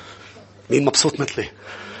 هللويا. مين مبسوط مثلي؟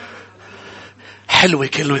 حلوة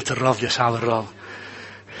كلمة الرب يا شعب الرب.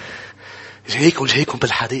 جايكم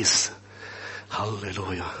بالحديث.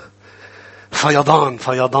 هللويا. فيضان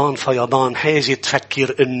فيضان فيضان. حاجة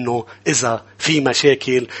تفكر انه اذا في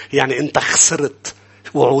مشاكل يعني انت خسرت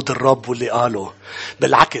وعود الرب واللي قاله.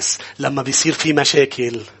 بالعكس لما بيصير في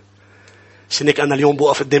مشاكل، شنك انا اليوم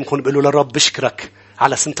بوقف قدامكم بقول له للرب بشكرك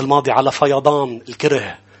على سنة الماضي على فيضان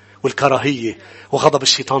الكره والكراهية وغضب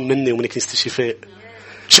الشيطان مني ومن كنيسة الشفاء.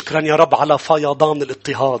 شكرا يا رب على فيضان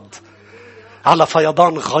الاضطهاد، على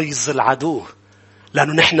فيضان غيظ العدو،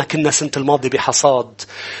 لأنه نحن كنا سنة الماضي بحصاد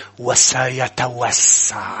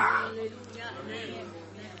وسيتوسع.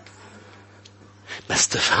 بس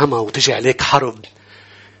تفهمها وتجي عليك حرب،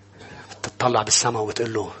 تطلع بالسماء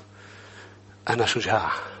وتقول له أنا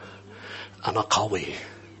شجاع، أنا قوي،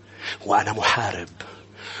 وأنا محارب،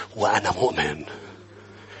 وأنا مؤمن.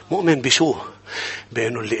 مؤمن بشو؟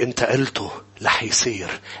 بأنه اللي أنت قلته رح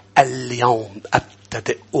يصير. اليوم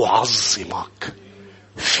أبتدئ أعظمك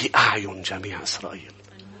في أعين جميع إسرائيل.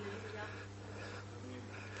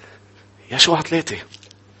 يشوع 3.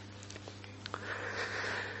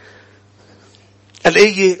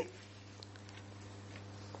 الآية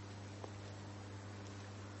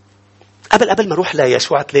قبل ما نروح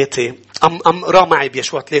ليشوع 3 أقرأ معي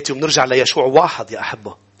بيشوع 3 ونرجع ليشوع 1 يا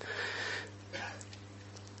أحبة.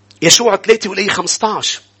 يشوع 3 والآية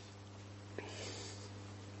 15.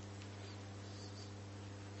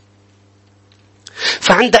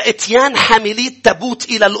 فعند اتيان حاملي التابوت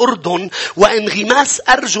إلى الأردن وانغماس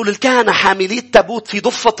أرجل الكهنة حاملي التابوت في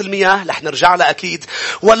ضفة المياه، رح نرجع لها أكيد،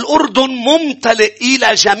 والأردن ممتلئ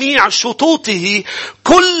إلى جميع شطوطه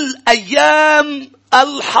كل أيام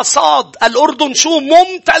الحصاد. الأردن شو؟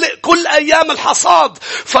 ممتلئ كل أيام الحصاد.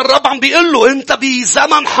 فالرب عم بيقول له أنت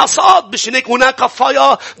بزمن حصاد، مش هناك هناك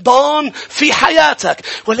فيضان في حياتك.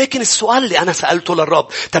 ولكن السؤال اللي أنا سألته للرب،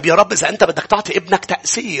 طب يا رب إذا أنت بدك تعطي ابنك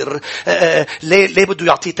تأثير، ليه بده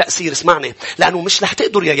يعطيه تأثير؟ اسمعني، لأنه مش رح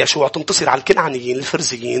تقدر يا يشوع تنتصر على الكنعانيين،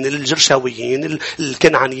 الفرزيين، الجرشاويين،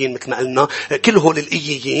 الكنعانيين مثل ما قلنا، كل هول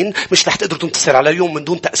الإييين. مش رح تقدر تنتصر عليهم من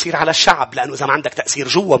دون تأثير على الشعب، لأنه إذا ما عندك تأثير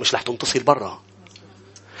جوا مش رح تنتصر برا.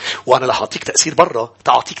 وأنا رح أعطيك تأثير برا،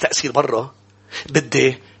 تعطيك تأثير برا،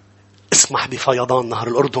 بدي اسمح بفيضان نهر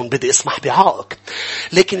الأردن، بدي اسمح بعائق.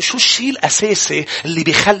 لكن شو الشيء الأساسي اللي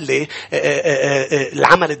بيخلي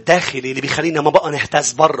العمل الداخلي اللي بيخلينا ما بقى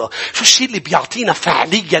نهتز برا؟ شو الشيء اللي بيعطينا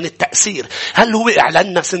فعليا التأثير؟ هل هو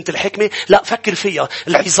إعلاننا سنة الحكمة؟ لا، فكر فيها.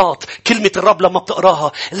 العظات، كلمة الرب لما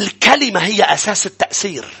بتقراها، الكلمة هي أساس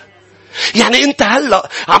التأثير. يعني انت هلأ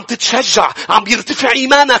عم تتشجع، عم بيرتفع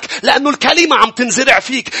ايمانك لانه الكلمة عم تنزرع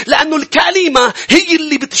فيك، لانه الكلمة هي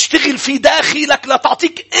اللي بتشتغل في داخلك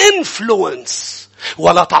لتعطيك انفلونس،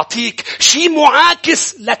 ولا تعطيك شيء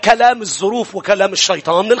معاكس لكلام الظروف وكلام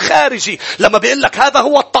الشيطان الخارجي. لما بيقول لك هذا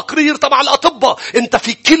هو التقرير تبع الأطباء، انت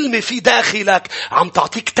في كلمة في داخلك عم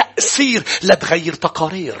تعطيك تأثير لتغير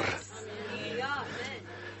تقارير.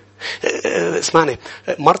 اسمعني،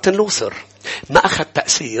 مارتن لوثر ما أخذ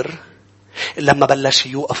تأثير لما بلش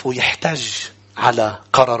يوقف ويحتج على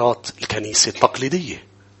قرارات الكنيسة التقليدية.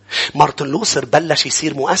 مارتن لوثر بلش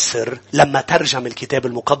يصير مؤثر لما ترجم الكتاب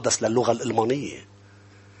المقدس للغة الألمانية،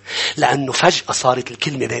 لأنه فجأة صارت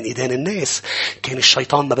الكلمة بين إيدين الناس. كان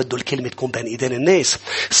الشيطان ما بده الكلمة تكون بين إيدين الناس.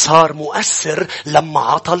 صار مؤثر لما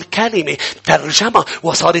عطى الكلمة ترجمة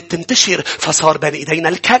وصارت تنتشر، فصار بين إيدينا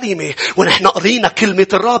الكلمة، ونحن قرينا كلمة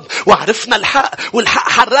الرب وعرفنا الحق، والحق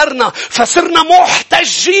حررنا، فصرنا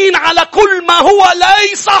محتجين على كل ما هو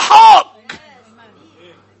ليس حق.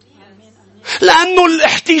 لأنه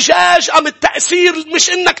الاحتجاج أم التأثير مش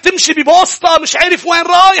إنك تمشي ببوسطة مش عارف وين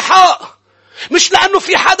رايحة، مش لأنه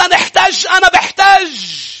في حدا احتاج أنا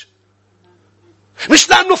بحتاج، مش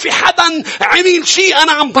لأنه في حدا عمل شيء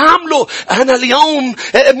أنا عم بعمله. أنا اليوم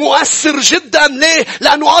مؤثر جدا. ليه؟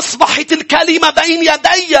 لأنه أصبحت الكلمة بين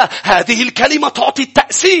يدي. هذه الكلمة تعطي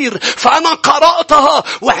التأثير، فأنا قرأتها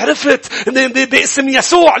وعرفت باسم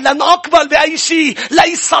يسوع لن أقبل بأي شيء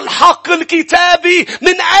ليس الحق الكتابي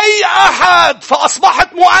من أي أحد،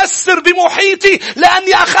 فأصبحت مؤثر بمحيطي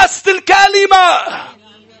لأني أخذت الكلمة.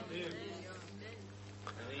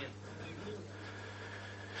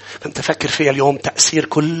 فأنت فكر فيها اليوم، تأثير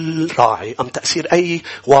كل راعي أم تأثير أي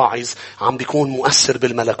واعظ عم بيكون مؤثر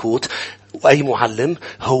بالملكوت، وأي معلم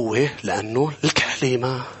هو لأنه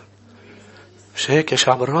الكلمة. مش هيك يا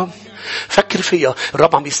شعب الرب؟ فكر فيها.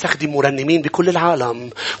 الرب عم يستخدم مرنمين بكل العالم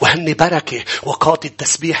وهن بركة، وقادة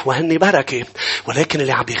التسبيح وهن بركة، ولكن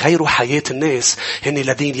اللي عم بيغيروا حياة الناس هن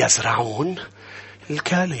الذين يزرعون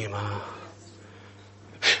الكلمة.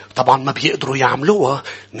 طبعا ما بيقدروا يعملوها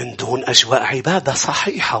من دون أجواء عبادة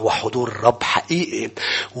صحيحة وحضور الرب حقيقي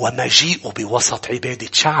ومجيئه بوسط عبادة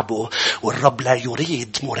شعبه. والرب لا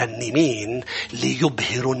يريد مرنمين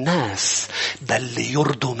ليبهروا الناس بل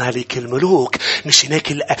ليرضوا مالك الملوك. مش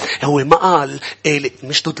هناك هو ما قال إيه،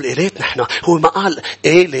 مش ضد الإلات نحن، هو ما قال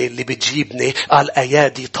إيه اللي بتجيبني، قال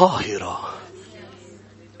أيادي طاهرة،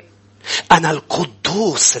 أنا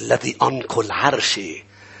القدوس الذي أنقل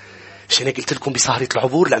عرشي. عشان هيك قلت لكم بسهرة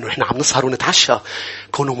العبور، لأنه إحنا عم نسهر ونتعشى،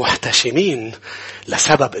 كونوا محتشمين.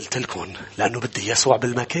 لسبب قلت لكم، لأنه بدي يسوع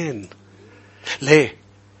بالمكان. ليه؟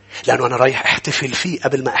 لأنه أنا رايح احتفل فيه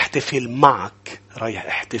قبل ما احتفل معك. رايح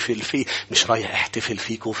احتفل فيه، مش رايح احتفل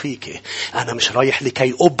فيك وفيك. أنا مش رايح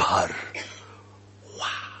لكي أبهر.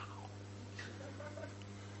 واو.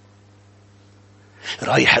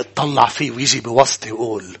 رايح اطلع فيه ويجي بوسطي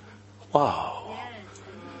ويقول واو،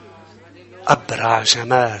 أبرع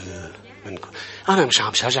جمال منكم. أنا مش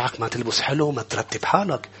عم شجعك ما تلبس حلو، ما ترتب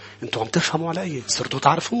حالك. أنتوا عم تفهموا علي، صرتوا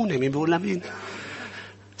تعرفوني مين بيقول لمين.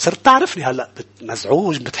 صرت تعرفني هلأ،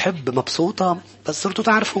 مزعوج، بتحب، مبسوطة، بس صرتوا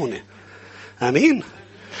تعرفوني. آمين.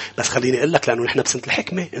 بس خليني أقول لك، لأنه نحن بسنة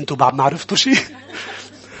الحكمة، أنتوا بعد ما عرفتوا شيء.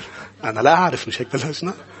 أنا لا أعرف، مش هيك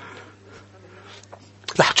بلشنا.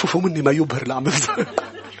 رح تشوفوا مني ما يبهر العمل.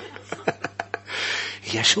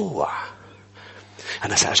 يشوع،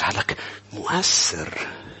 أنا سأجعلك مؤثر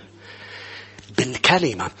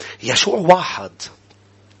بالكلمة. يشوع واحد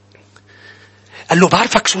قال له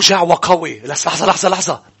بعرفك شجاع وقوي، بس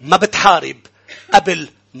لحظة ما بتحارب قبل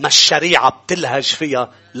ما الشريعة بتلهج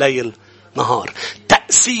فيها ليل نهار.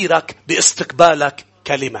 تأثيرك باستقبالك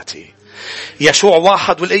كلمتي. يشوع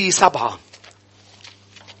 1 والآية 7.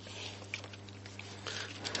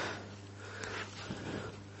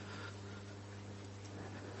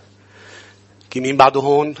 مين بعده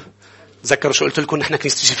هون؟ تذكروا شو قلت لكم؟ نحن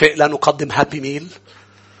كنيسة شفاء لا نقدم هابي ميل،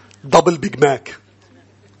 دبل بيج ماك.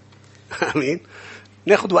 امين.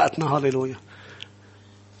 ناخد وقتنا. هاليلويا.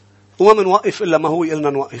 وما منوقف الا ما هو يقلنا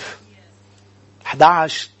نوقف.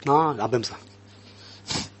 11 12 عم بمزح.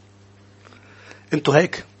 انتوا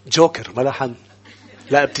هيك جوكر، بلا حد،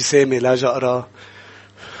 لا ابتسامة، لا جقرة.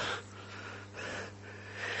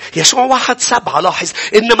 يشوع 1:7. لاحظ،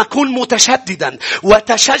 إنما كن متشددا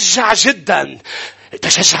وتشجع جدا.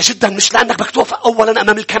 تشجع جدا مش لأنك بدك توقف أولا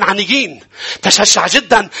أمام الكنعانيين. تشجع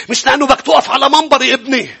جدا مش لأنه بدك توقف على منبر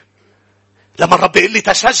ابني. لما الرب بيقول لي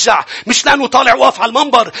تشجع، مش لأنه طالع واقف على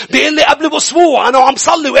المنبر، بيقول لي قبل بأسبوع أنا وعم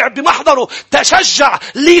صلي وقاعد بمحضره، تشجع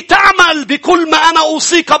لتعمل بكل ما أنا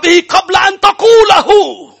أوصيك به قبل أن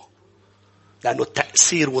تقوله. لأنه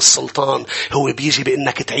التأثير والسلطان هو بيجي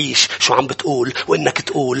بأنك تعيش شو عم بتقول، وإنك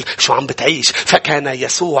تقول شو عم بتعيش. فكان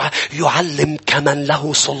يسوع يعلم كمن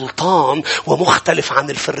له سلطان ومختلف عن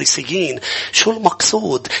الفريسيين. شو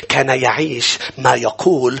المقصود؟ كان يعيش ما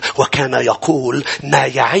يقول، وكان يقول ما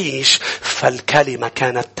يعيش. فالكلمة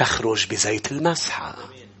كانت تخرج بزيت المسحة.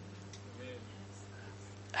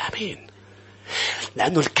 آمين.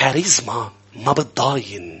 لأنه الكاريزما ما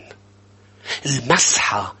بتضاين،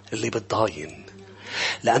 المسحة اللي بتضاين.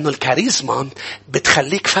 لأنه الكاريزما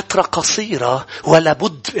بتخليك فترة قصيرة، ولا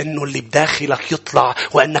بد أنه اللي بداخلك يطلع،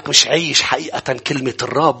 وأنك مش عايش حقيقة كلمة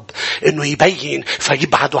الرب، أنه يبين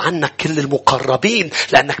فيبعدوا عنك كل المقربين،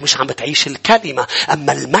 لأنك مش عم بتعيش الكلمة.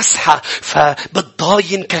 أما المسحة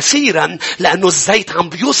فبتضاين كثيرا، لأنه الزيت عم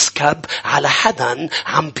بيسكب على حدا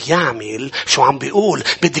عم بيعمل شو عم بيقول.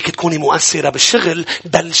 بدك تكوني مؤثرة بالشغل،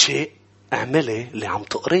 بلشي اعملي اللي عم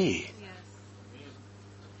تقريه.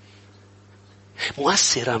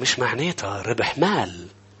 مؤثرة مش معناتها ربح مال.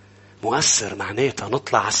 مؤثر معناتها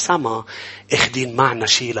نطلع على السما اخدين معنا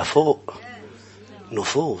شيء لفوق،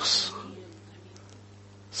 نفوس.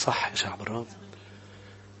 صح يا شعب الرب؟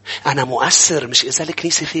 أنا مؤثر مش إذا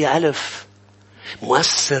الكنيسة فيها 1000.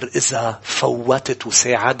 مؤثر إذا فوتت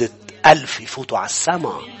وساعدت 1000 يفوتوا على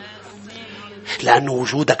السما. لأنه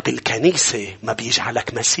وجودك بالكنيسة ما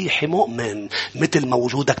بيجعلك مسيحي مؤمن، مثل ما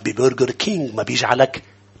وجودك ببرجر كينج ما بيجعلك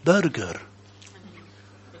برجر.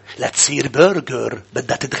 لا تصير برجر،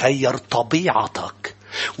 بدها تتغير طبيعتك،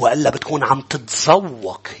 وإلا بتكون عم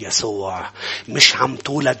تتذوق يسوع، مش عم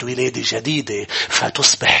تولد ولادة جديدة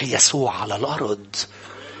فتصبح يسوع على الأرض،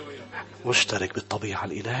 مشترك بالطبيعة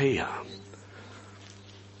الإلهية.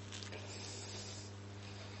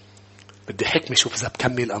 بدي حكمة شوف إذا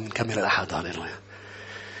بكمل أم نكمل الأحد. هاليلويا.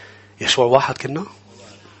 يشوع 1 كنا.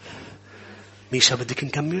 ميشا بدك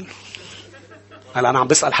نكمل؟ هلا أنا عم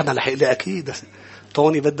بسأل حدا رح يقول لي أكيد.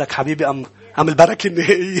 توني بدك حبيبي أم البركة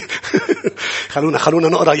النهائية. خلونا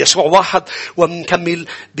نقرأ يشوع 1 ونكمل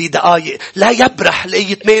بدقائق. لا يبرح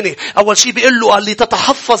الآية 8. أول شيء بيقول له قال لي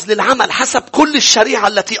تتحفظ للعمل حسب كل الشريعة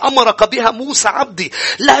التي أمرك بها موسى عبدي.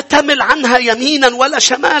 لا تمل عنها يمينا ولا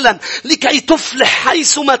شمالا لكي تفلح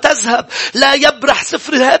حيثما تذهب. لا يبرح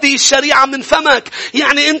سفر هذه الشريعة من فمك.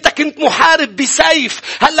 يعني أنت كنت محارب بسيف.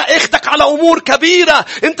 هلأ اخدك على أمور كبيرة.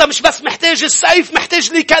 أنت مش بس محتاج السيف،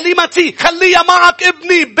 محتاج لي كلمتي. خليها معك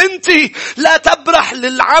ابني بنتي. لا تبرح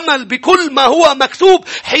للعمل بكل ما هو مكتوب.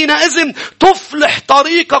 حينئذ تفلح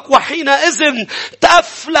طريقك وحينئذ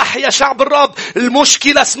تفلح يا شعب الرب.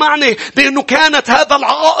 المشكلة اسمعني بأنه كانت هذا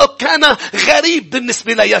العائق كان غريب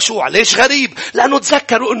بالنسبة ليشوع. ليش غريب؟ لأنه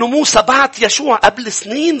تذكروا أنه موسى بعت يشوع قبل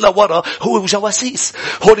سنين لورا هو وجواسيس.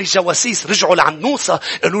 هول الجواسيس رجعوا لعند موسى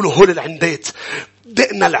قالوا له هول العنبات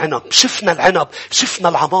دقنا العنب، شفنا العنب، شفنا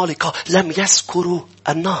العمالقة، لم يذكروا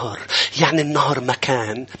النهر. يعني النهر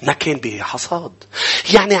ما كان به حصاد.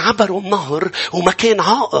 يعني عبروا النهر وما كان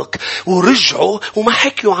عائق، ورجعوا وما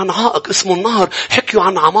حكيوا عن عائق اسمه النهر، حكيوا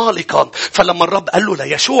عن عمالقة. فلما الرب قال له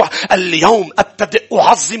ليشوع اليوم أبتدئ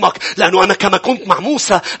أعظمك لأنه أنا كما كنت مع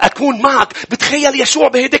موسى أكون معك. بتخيل يشوع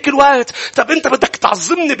بهديك الوقت، طب أنت بدك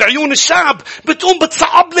تعظمني بعيون الشعب، بتقوم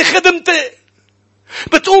بتصعب لي خدمتي،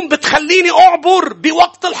 بتقوم بتخليني أعبر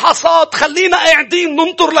بوقت الحصاد. خلينا قاعدين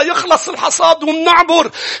ننطر ليخلص الحصاد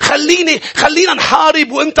ونعبر. خلينا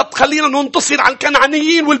نحارب وانت بتخلينا ننتصر على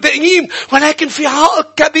الكنعانيين والباقيين. ولكن في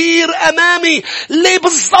عائق كبير أمامي. ليه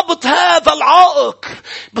بالضبط هذا العائق؟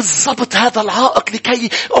 بالضبط هذا العائق لكي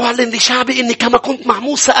أعلن لشعبي إني كما كنت مع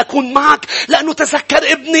موسى أكون معك. لأنه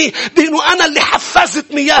تذكر ابني بأنه أنا اللي حفزت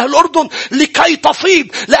مياه الأردن لكي تفيض.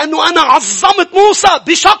 لأنه أنا عظمت موسى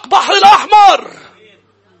بشق بحر الأحمر.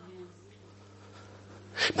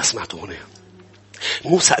 ما سمعتوا هنا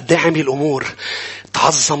موسى قد ايه عمل الأمور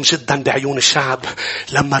تعظم جدا بعيون الشعب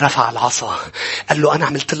لما رفع العصا. قال له أنا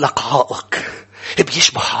عملت لك عائق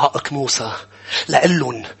بيشبه عائق موسى.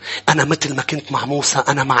 لقلن أنا مثل ما كنت مع موسى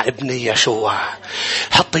أنا مع ابني يشوع.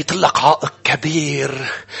 حطيت لك عائق كبير.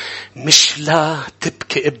 مش لا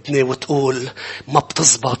تبكي ابني وتقول ما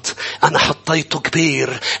بتزبط. أنا حطيته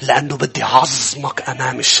كبير لأنه بدي عظمك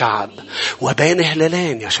أمام الشعب. وبين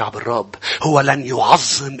هلالين يا شعب الرب، هو لن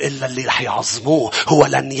يعظم إلا اللي رح يعظموه، هو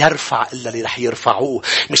لن يرفع إلا اللي رح يرفعوه.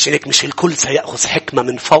 مش هيك مش الكل سيأخذ حكمة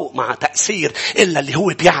من فوق مع تأثير إلا اللي هو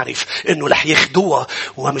بيعرف إنه رح يخدوها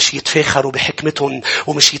ومش يتفاخروا بحكمتهم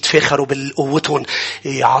ومش يتفاخروا بالقوتهم،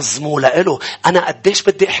 يعظموه لإله. أنا قديش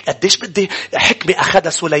بدي حكمة أخذها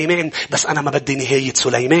سليمان، بس أنا ما بدي نهاية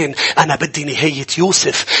سليمان. أنا بدي نهاية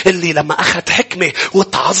يوسف اللي لما أخذ حكمة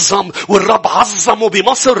وتعظم والرب عظمه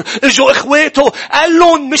بمصر، اجوا إخواته قال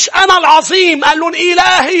لهم مش أنا العظيم، قال لهم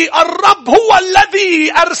إلهي الرب هو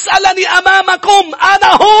الذي أرسلني أمامكم.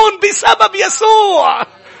 أنا هون بسبب يسوع.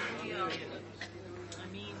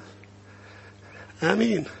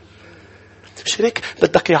 آمين. مش هيك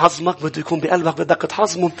بدك يعظمك، بده يكون بقلبك، بدك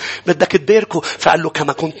تعظمه، بدك تباركه. فقال له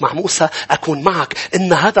كما كنت مع موسى أكون معك.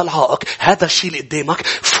 إن هذا العائق، هذا الشيء اللي قدامك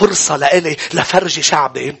فرصة لإلي لفرج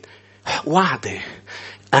شعبي وعدي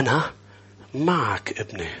أنا معك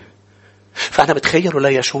ابني. فأنا بتخيلوا لا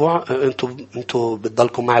يشوع، أنتوا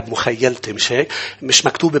بتضلكم معي بمخيلتي، مش هيك؟ مش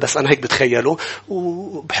مكتوبة بس أنا هيك بتخيله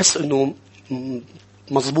وبحس إنه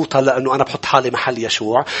مضبوطة، لأنه أنا بحط حالي محل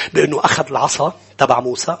يشوع بأنه أخذ العصا تبع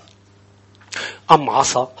موسى، أم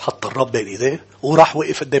عصا حط الرب بين إيديه وراح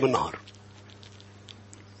وقف قدام النهر.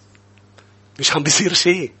 مش عم بيصير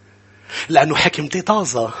شيء لأنه حكمتي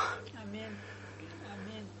طازة،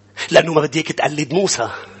 لأنه ما بدي اياك تقلد موسى،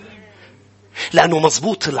 لأنه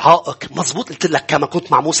مزبوط العائق، مزبوط قلت لك كما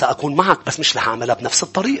كنت مع موسى أكون معك، بس مش رح أعملها بنفس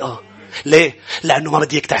الطريقة. ليه؟ لأنه ما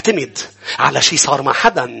بدي اياك تعتمد على شيء صار مع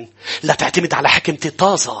حدا، لا تعتمد على حكمتي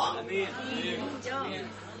طازة.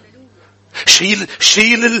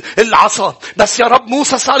 شيل العصا. بس يا رب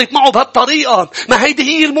موسى صارت معه بهالطريقة. ما هيدي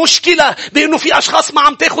هي المشكلة، بأنه في أشخاص ما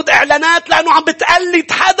عم تاخد إعلانات لأنه عم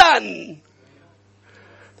بتقلد حدا.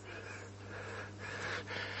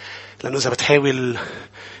 لأنه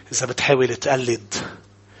إذا بتحاول تقلد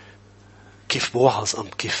كيف بوعظ أم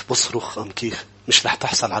كيف بصرخ أم كيف، مش رح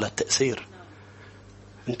تحصل على التأثير.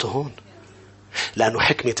 انتوا هون لأنه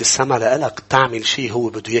حكمة السماء لألك تعمل شيء هو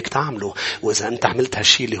بده إياك تعمله. وإذا أنت عملت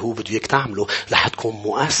هالشيء اللي هو بده إياك تعمله رح تكون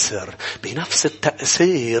مؤثر بنفس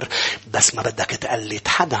التأثير. بس ما بدك تقلد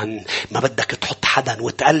حدا، ما بدك تحط حدا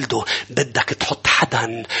وتقلده. بدك تحط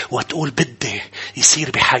حدا وتقول بدي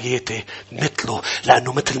يصير بحياتي مثله،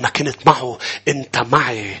 لأنه مثل ما كنت معه أنت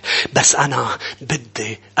معي. بس أنا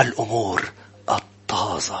بدي الأمور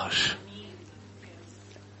الطازج.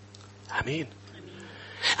 آمين.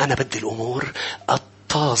 أنا بدي الأمور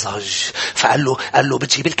الطازج. فقال له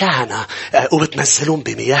بتجيب الكهنة وبتنزلهم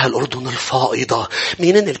بمياه الأردن الفائضة.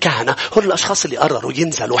 مين الكهنة؟ هول الأشخاص اللي قرروا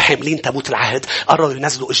ينزلوا حاملين تابوت العهد، قرروا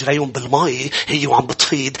ينزلوا إجريهم بالماء هي وعم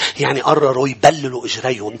بتفيض، يعني قرروا يبللوا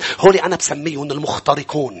إجريهم. هول أنا بسميهم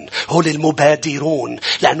المخترقون، هول المبادرون،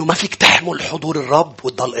 لأنه ما فيك تحمل حضور الرب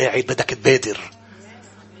وتضل قاعد، بدك تبادر.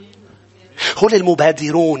 هول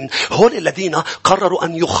المبادرون، هول الذين قرروا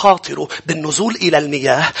أن يخاطروا بالنزول إلى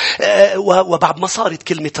المياه وبعد ما صارت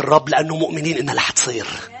كلمة الرب، لأنه مؤمنين إنها رح تصير.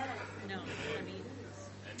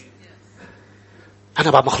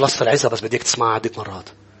 أنا بعد ما خلصت العزة بس بديك تسمع عدة مرات.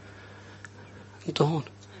 أنت هون.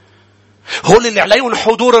 هول اللي عليهم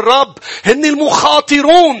حضور الرب، هن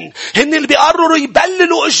المخاطرون، هن اللي بيقرروا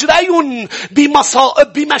يبللوا إجريهم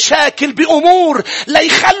بمصائب، بمشاكل، بأمور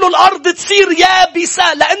ليخلوا الأرض تصير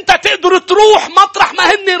يابسة، لأنت تقدر تروح مطرح ما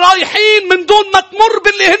هن رايحين من دون ما تمر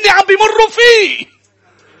باللي هن عم بيمروا فيه.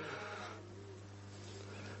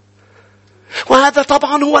 وهذا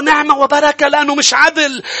طبعا هو نعمة وبركة، لأنه مش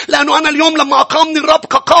عدل. لأنه أنا اليوم لما أقامني الرب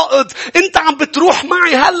كقائد، أنت عم بتروح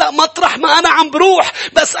معي هلأ مطرح ما أنا عم بروح.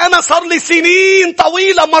 بس أنا صار لي سنين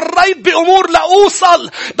طويلة مريت بأمور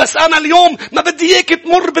لأوصل. بس أنا اليوم ما بدي إياك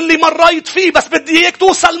تمر باللي مريت فيه، بس بدي إياك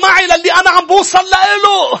توصل معي للي أنا عم بوصل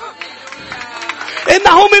له.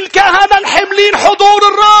 إنهم الكهنة الحملين حضور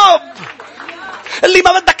الرب، اللي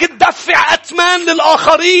ما بدك تدفع أتمان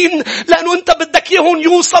للآخرين، لأنه أنت بدك يهون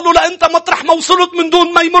يوصلوا لأنت مطرح ما وصلت من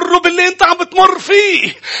دون ما يمروا باللي أنت عم بتمر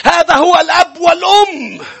فيه. هذا هو الأب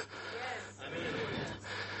والأم.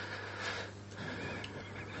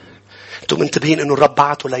 أنتم منتبهين أنه الرب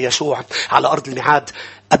بعته ليشوع على أرض الميعاد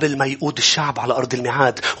قبل ما يقود الشعب على أرض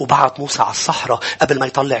الميعاد، وبعت موسى على الصحراء قبل ما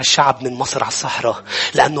يطلع الشعب من مصر على الصحراء،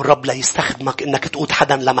 لأنه الرب لا يستخدمك أنك تقود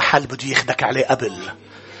حدا لمحل بده يخدك عليه قبل،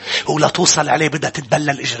 ولا توصل عليه بدها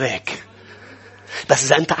تتبلل إجراك. بس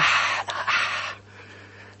إذا أنت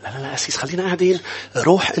لا أسيس خلينا قاعدين،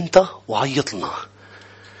 روح أنت وعيط لنا.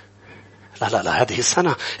 لا هذه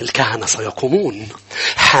السنة الكهنة سيقومون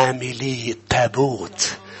حاملي التابوت،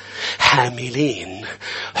 حاملين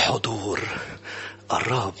حضور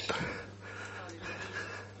الرب.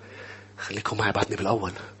 خليكم معي بعدني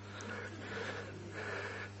بالأول.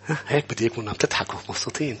 هيك بدي يكون عم تضحكوا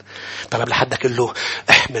مبسوطين. طلب لحدك قل له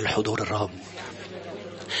احمل حضور الرب.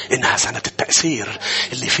 إنها سنة التأثير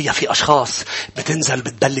اللي فيها في أشخاص بتنزل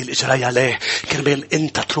بتبلل إجرايها ليه؟ كرمال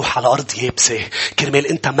أنت تروح على أرض يابسة، كرمال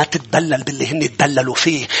أنت ما تتبلل باللي هن تبللوا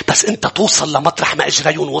فيه، بس أنت توصل لمطرح ما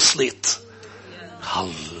إجرايهم وصلت.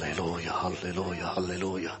 هللويا هللويا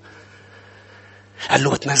هللويا. قال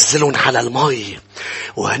له بتنزلون على الماء،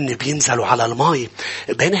 وهن بينزلوا على الماء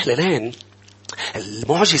بين هلالين.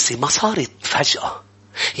 المعجزة ما صارت فجأة،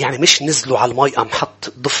 يعني مش نزلوا على الماء قام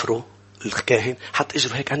حط ضفره الكاهن حط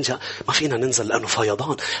اجره هيك انجا ما فينا ننزل لانه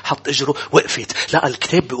فيضان، حط اجره وقفت. لا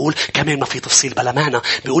الكتاب بيقول كمان ما في تفصيل بلا معنى،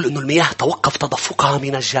 بيقول انه المياه توقف تدفقها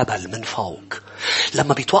من الجبل من فوق.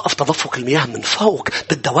 لما بيتوقف تدفق المياه من فوق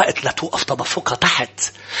بدها وقت لتوقف تدفقها تحت،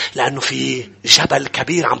 لانه في جبل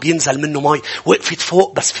كبير عم بينزل منه مي. وقفت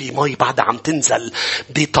فوق بس في مي بعدها عم تنزل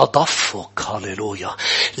بتدفق. هاليلويا.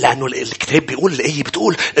 لانه الكتاب بيقول، الايه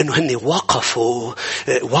بتقول انه هن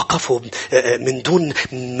وقفوا من دون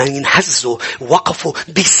ما ينحزوا، وقفوا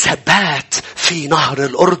بثبات في نهر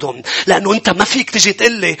الأردن. لأنه أنت ما فيك تجي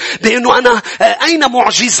تقول لي بأنه أنا أين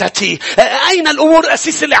معجزتي، أين الأمور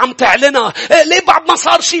الأساسية اللي عم تعلنها، ليه بعد ما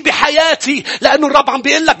صار شيء بحياتي؟ لأنه الرب عم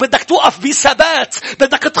بيقول لك بدك توقف بثبات،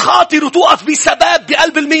 بدك تخاطر وتوقف بثبات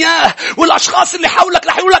بقلب المياه. والأشخاص اللي حولك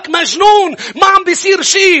رح يقولك مجنون، ما عم بيصير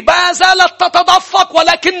شيء، ما زالت تتدفق،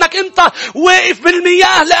 ولكنك أنت واقف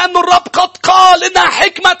بالمياه، لأنه الرب قد قال إنها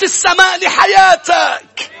حكمة السماء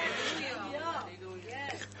لحياتك.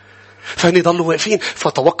 فهني ضلوا واقفين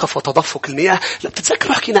فتوقف وتدفق المياه. لا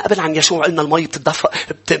بتتذكروا حكينا قبل عن يشوع قلنا المي بتدفق،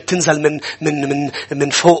 بتنزل من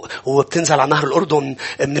فوق وبتنزل على نهر الأردن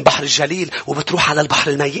من بحر الجليل وبتروح على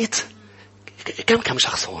البحر الميت. كم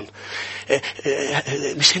شخص هون؟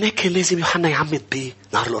 مش هناك كان لازم يوحنا يعمد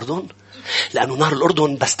بنهر الأردن؟ لأنه نهر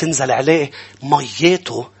الأردن بس تنزل عليه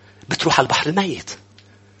مياته بتروح على البحر الميت.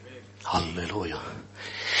 هللويا.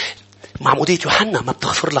 معمودية يوحنا ما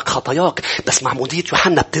بتغفر لك خطاياك، بس معمودية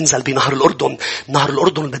يوحنا بتنزل بنهر الأردن. نهر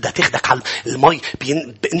الأردن بدها تاخدك على المي.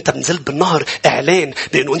 انت بنزلت بالنهر اعلان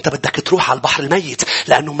بانه انت بدك تروح على البحر الميت،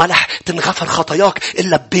 لانه ملح تنغفر خطاياك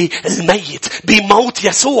الا بالميت، بموت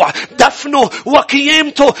يسوع، دفنه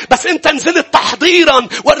وقيامته. بس انت نزلت تحضيرا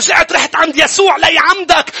ورجعت رحت عند يسوع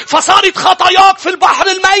ليعمدك، فصارت خطاياك في البحر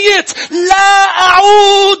الميت لا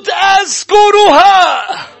اعود اذكرها.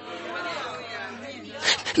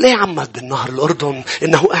 ليه عمد بالنهر الأردن؟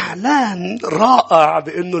 إنه إعلان رائع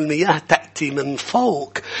بأنه المياه تأتي من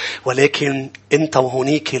فوق. ولكن أنت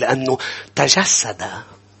وهونيك لأنه تجسد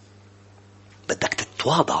بدك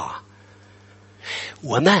تتواضع،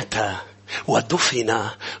 ومات ودفن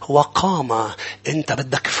وقام. أنت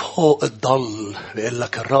بدك فوق الضل. بيقول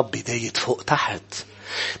لك الرب بداية فوق تحت.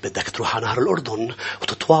 بدك تروح على نهر الأردن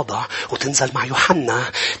وتتواضع وتنزل مع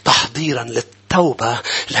يوحنا تحضيرا للتوبة،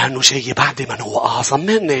 لأنه جاي بعدي من هو أعظم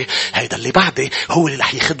مني. هيدا اللي بعدي هو اللي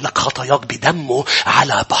رح يخد لك خطاياك بدمه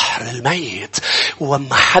على بحر الميت.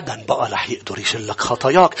 وما حدا بقى رح يقدر يشلك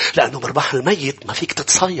خطاياك، لأنه بالبحر الميت ما فيك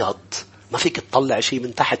تتصيد، ما فيك تطلع شيء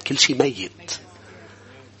من تحت، كل شيء ميت.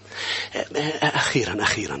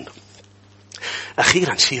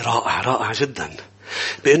 أخيرا شيء رائع جدا،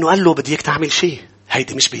 بأنه قال له بديك تعمل شيء.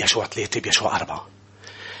 هيدي مش بيشوع 3، بيشوع 4.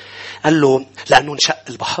 قال له لأنه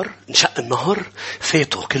انشق النهر،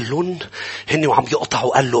 فاتوا كلهم هني وعم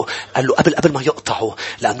يقطعوا. قال له قبل ما يقطعوا،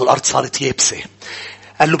 لأنه الأرض صارت يابسة،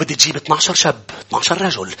 قال له بدي تجيب 12 شاب، 12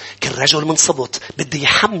 رجل، كل رجل من صبط، بدي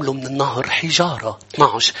يحملوا من النهر حجارة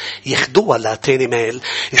 12 ياخدوها لتاني ميل،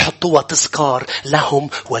 يحطوها تذكار لهم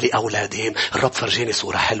ولأولادهم. الرب فرجاني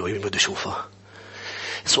صورة حلوة مين بده يشوفها.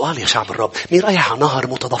 سؤال يا شعب الرب، مين رايح على نهر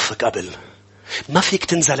متدفق قبل؟ ما فيك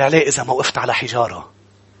تنزل عليه إذا ما وقفت على حجارة،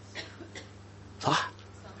 صح؟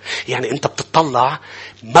 يعني أنت بتطلع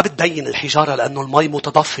ما بتبين الحجارة لأنه المي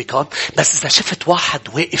متدفقة، بس إذا شفت واحد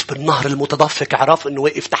واقف بالنهر المتدفق عرف أنه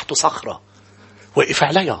واقف تحته صخرة واقف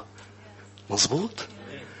عليها. مظبوط؟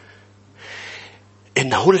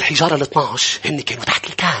 إن هول الحجارة 12 هن كانوا تحت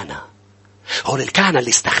الكهنة. هول الكهنة اللي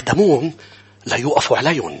استخدموهم ليوقفوا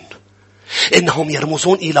عليهم. إنهم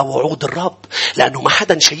يرمزون إلى وعود الرب، لأنه ما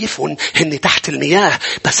حدا شايفهم هن تحت المياه،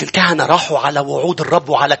 بس الكهنة راحوا على وعود الرب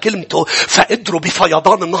وعلى كلمته، فقدروا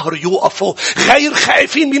بفيضان النهر يوقفوا غير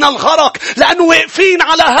خائفين من الغرق، لأنه واقفين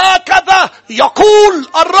على هكذا يقول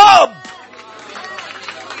الرب.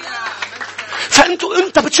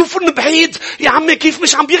 فأنت بتشوفوا من بعيد، يا عمي كيف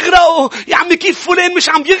مش عم بيغرقوا، يا عمي كيف فلان مش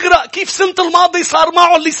عم بيغرق، كيف سنة الماضي صار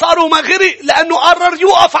معه اللي صاروا ما غرق، لأنه قرر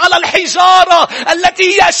يوقف على الحجارة التي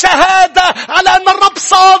هي شهادة على أن الرب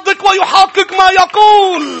صادق ويحقق ما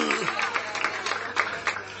يقول.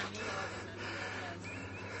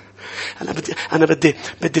 أنا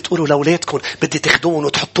بدي تقولوا لأولادكم، بدي تاخدون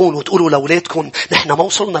وتحطون وتقولوا لأولادكم نحن ما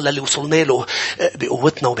وصلنا للي وصلنا له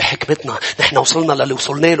بقوتنا وبحكمتنا. نحن وصلنا للي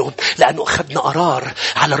وصلنا له لأنه أخذنا قرار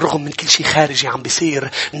على الرغم من كل شيء خارجي عم بيصير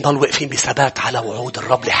نضل واقفين بثبات على وعود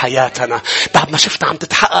الرب لحياتنا. بعد ما شفنا عم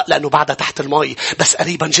تتحقق، لأنه بعدها تحت المي، بس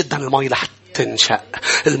قريبا جدا المي رح تنشق،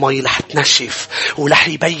 المي رح تنشف، ورح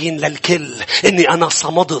يبين للكل إني أنا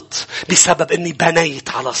صمدت بسبب إني بنيت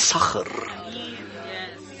على الصخر.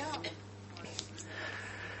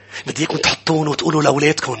 بديكم تحطون وتقولوا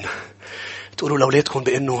لأولادكم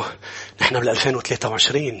بأنه نحن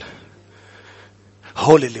بال2023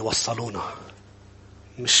 هول اللي وصلونا،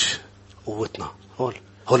 مش قوتنا.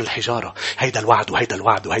 هول الحجارة. هيدا الوعد وهيدا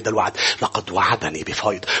الوعد وهيدا الوعد. لقد وعدني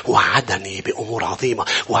بفيض، وعدني بأمور عظيمة،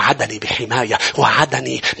 وعدني بحماية،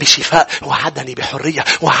 وعدني بشفاء، وعدني بحرية،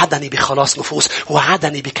 وعدني بخلاص نفوس،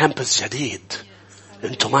 وعدني بكامبس جديد.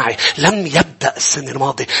 أنتم معي؟ لم يبدأ السنة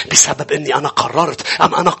الماضية بسبب أني أنا قررت،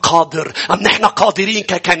 أم أنا قادر، أم نحن قادرين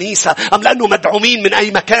ككنيسة، أم لأنه مدعومين من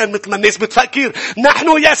أي مكان مثل ما الناس بتفكر. نحن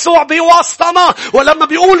يسوع بواسطنا، ولما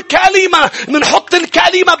بيقول كلمة منحط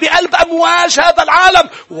الكلمة بقلب أمواج هذا العالم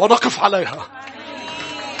ونقف عليها.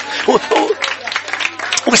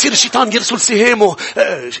 وبصير الشيطان يرسل سهامه.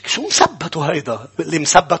 شو مثبته هيدا؟ اللي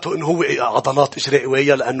مثبته إنه هو عضلات إجراء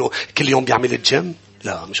قوية لأنه كل يوم بيعمل الجيم؟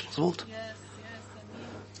 لا، مش مظبوط.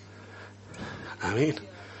 آمين.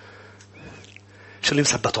 شو اللي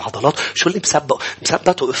مثبته؟ عضلات. شو اللي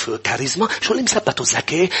مثبته كاريزما؟ شو اللي مثبته؟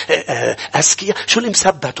 ذكاء، أذكياء. شو اللي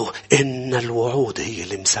مثبته؟ إن الوعود هي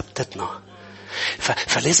اللي مثبتتنا.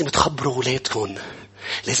 فلازم تخبروا أولادكم،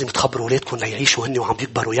 لازم تخبروا أولادكم ليعيشوا هن وعم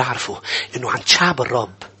يكبروا يعرفوا إنه عند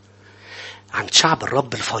شعب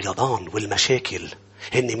الرب الفيضان والمشاكل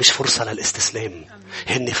هن مش فرصة للاستسلام،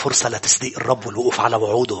 هن فرصة لتصديق الرب والوقوف على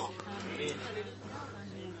وعوده.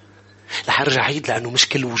 رح ارجع عيد لأنه مش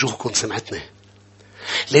كل وجوهكم سمعتني.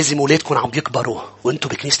 لازم أولادكم عم يكبروا وانتوا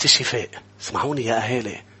بكنيسة الشفاء. اسمعوني يا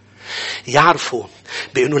أهالي، يعرفوا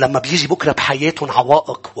بأنه لما بيجي بكرة بحياتهم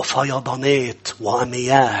عوائق وفيضانات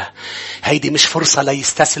ومياه، هيدي مش فرصة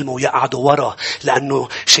ليستسلموا ويقعدوا ورا لأنه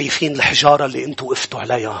شايفين الحجارة اللي انتوا وقفتوا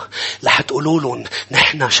عليها. رح تقولوا لهم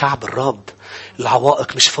نحن شعب الرب.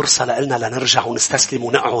 العوائق مش فرصة لنا لنرجع ونستسلم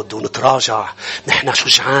ونقعد ونتراجع. نحن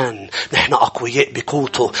شجعان، نحن أقوياء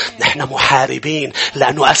بقوته، نحن محاربين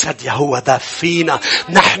لأنه أسد يهوذا فينا.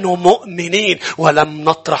 نحن مؤمنين ولم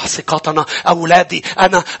نطرح ثقتنا. أولادي،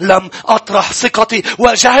 أنا لم أطرح ثقتي.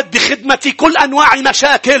 واجهت بخدمتي كل أنواع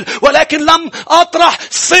مشاكل، ولكن لم أطرح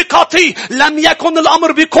ثقتي. لم يكن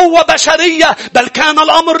الأمر بقوة بشرية، بل كان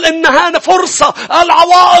الأمر لأنها فرصة.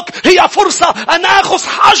 العوائق هي فرصة أن أخذ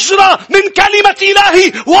حجرة من كلمة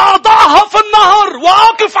إلهي وأضعها في النهر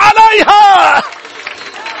وأقف عليها.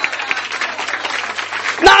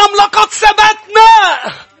 نعم، لقد ثبتنا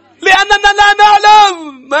لأننا لا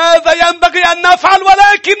نعلم ماذا ينبغي أن نفعل،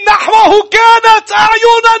 ولكن نحوه كانت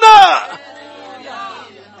أعيننا.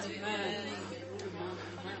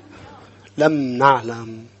 لم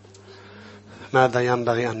نعلم ماذا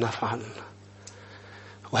ينبغي أن نفعل.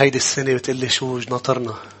 وهيدي السنة بتقلي شو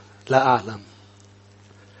ناطرنا؟ لا أعلم،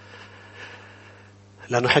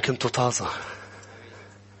 لأنه حكمته طازة.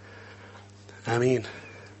 آمين.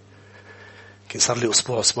 كان صار لي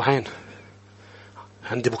أسبوع أسبوعين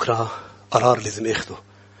عندي بكرة قرار لازم أخده.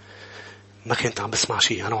 ما كنت عم بسمع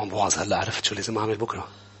شيء، أنا عم بوعظ. هلأ عرفت شو لازم أعمل بكرة.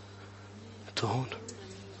 أنتوا هون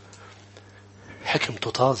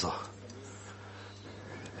حكمته طازة.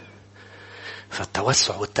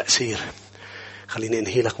 فالتوسع والتأثير، خليني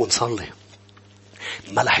انهي لك ونصلي.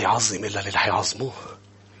 ما رح يعظم إلا اللي رح يعظموه.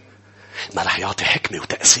 ما رح يعطي حكمة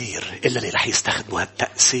وتأثير إلا اللي رح يستخدموا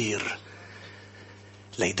هالتأثير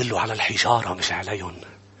ليدلوا على الحجارة مش عليهم.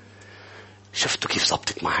 شفتوا كيف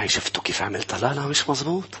زبطت معي؟ شفتوا كيف عملتها؟ لا مش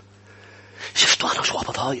مزبوط. شفتوا أنا شو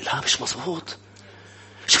أبضاي؟ لا مش مزبوط.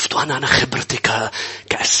 شفتوا أنا خبرتي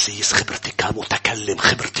كأسيس، خبرتي كمتكلم،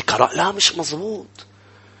 خبرتي لا مش مزبوط.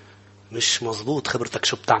 مش مزبوط. خبرتك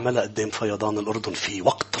شو بتعملها قدام فيضان الأردن في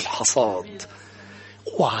وقت الحصاد.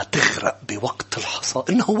 اوعى تغرق بوقت الحصاد،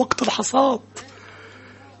 إنه وقت الحصاد.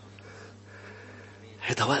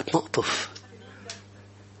 هذا وقت نقطف.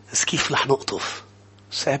 بس كيف رح نقطف؟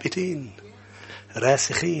 ثابتين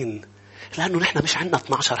راسخين، لأنه نحن مش عندنا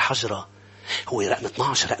 12 حجرة. هو رقم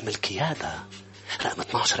 12 رقم القيادة، رقم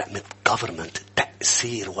 12 رقم government،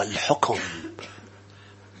 التأثير والحكم.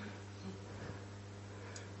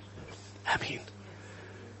 آمين.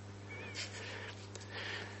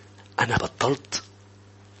 أنا بطلت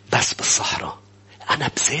بس بالصحراء،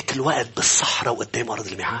 أنا بذات الوقت بالصحراء وقدام أرض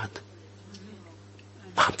الميعاد.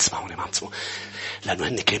 ما عم تسمعوني؟ ما عم تسمعوني؟ لأنه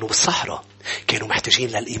هن كانوا بالصحراء، كانوا محتاجين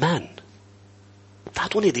للإيمان.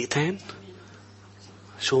 تعطوني دقيقتين.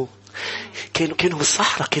 شو؟ كانوا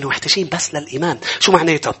بالصحراء، كانوا محتاجين بس للإيمان. شو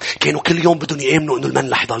معناتها؟ كانوا كل يوم بدهم يآمنوا إنه المن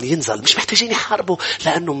رح يضل ينزل. مش محتاجين يحاربوا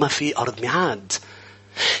لأنه ما في أرض ميعاد.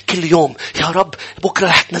 كل يوم يا رب بكرة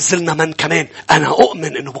رح تنزلنا من كمان. أنا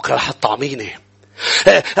أؤمن إنه بكرة رح تطعميني.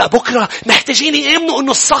 بكرة محتاجين يآمنوا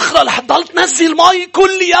إنه الصخرة رح تضل تنزل مي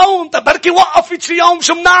كل يوم. تباركي وقفت في يوم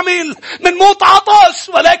شو بنعمل؟ من موت عطش.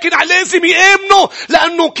 ولكن لازم يآمنوا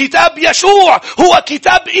لأنه كتاب يشوع هو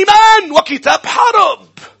كتاب إيمان وكتاب حرب.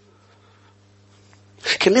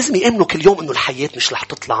 كان لازم يآمنوا كل يوم إنه الحياة مش رح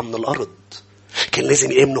تطلع من الأرض. كان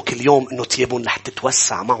لازم يآمنوا كل يوم إنه تيابهم رح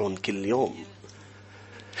تتوسع معهم كل يوم.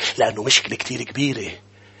 لأنه مشكلة كتير كبيرة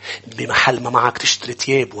بمحل ما معك تشتري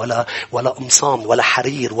تياب ولا قمصان ولا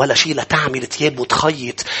حرير ولا شيء لتعمل تياب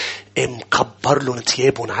وتخيط. مكبر لهم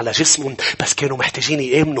تيابهم على جسمهم. بس كانوا محتاجين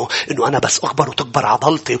يآمنوا إنه أنا بس أكبر وتكبر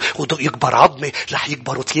عضلتي ويكبر عظمي رح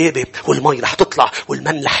يكبروا تيابي، والمي رح تطلع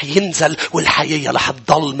والمن رح ينزل والحياة رح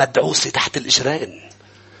تضل مدعوسة تحت الإجران.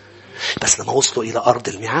 بس لما وصلوا إلى أرض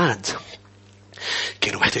الميعاد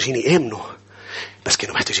كانوا محتاجين يآمنوا، بس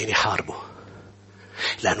كانوا محتاجين يحاربوا.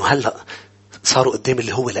 لأنه هلأ صاروا قدام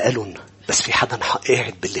اللي هو لقالن، بس في حدا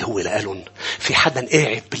قاعد باللي هو لقالن. في حدا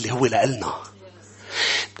قاعد باللي هو لقالنا.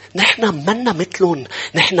 نحن منا مثلن.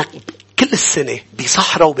 نحن كل السنة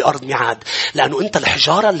بصحراء وبأرض ميعاد. لأنه أنت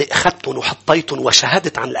الحجارة اللي أخذتهم وحطيتهم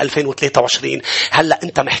وشهدت عن 2023 هلأ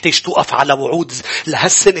أنت محتاج توقف على وعود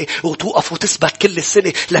لهالسنة وتوقف وتثبت كل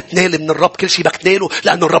السنة لتنال من الرب كل شيء بدك تناله.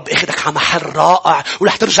 لأنه الرب أخذك على محل رائع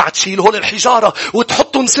ورح ترجع تشيل هول الحجارة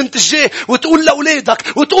وتحطهم سنة الجاي وتقول لأولادك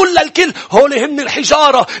وتقول للكل هول هن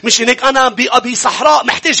الحجارة. مش هيك أنا بأبي صحراء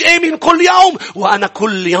محتاج آمن كل يوم، وأنا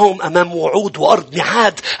كل يوم أمام وعود وأرض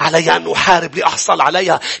ميعاد علي أن أحارب لأحصل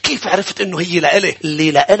عليها. كيف عرفت إنه هي لإلي؟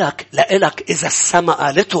 اللي لإلك إذا السماء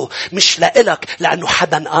قالته، مش لإلك لأنه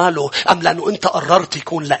حدا قاله أم لأنه أنت قررت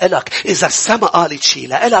يكون لإلك. إذا السماء قالت شيء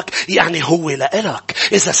لإلك يعني هو لإلك.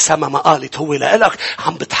 إذا السماء ما قالت هو لك،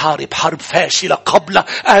 عم بتحارب حرب فاشلة قبل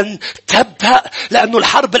أن تبدأ. لأنه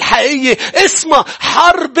الحرب الحقيقية اسمها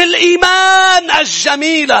حرب الإيمان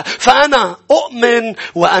الجميلة. فأنا أؤمن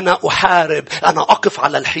وأنا أحارب. أنا أقف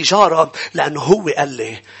على الحجارة لأنه هو قال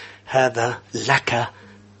لي هذا لك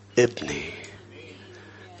ابني.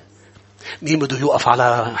 مين بده يوقف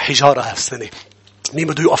على حجارة هالسنة؟ مين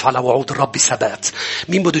بده يقف على وعود الرب ثبات؟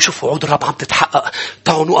 مين بده يشوف وعود الرب عم تتحقق؟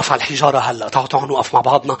 تعالوا نوقف على الحجارة هلا. تعالوا نوقف مع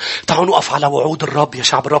بعضنا. تعالوا نوقف على وعود الرب يا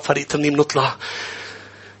شعب الرب. فريق ترنيم نطلع.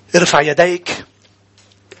 ارفع يديك.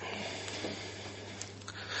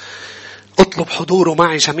 اطلب حضوره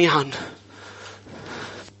معي جميعا.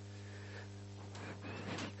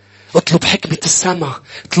 اطلب حكمة السماء.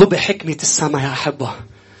 اطلبي حكمة السماء يا أحبة.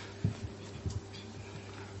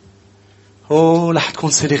 رح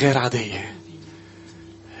تكون سنة غير عادية.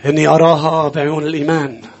 إني أراها بعيون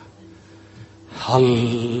الإيمان.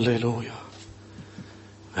 هللويا.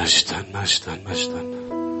 مجدا مجدا مجدا.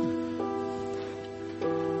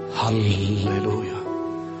 هللويا.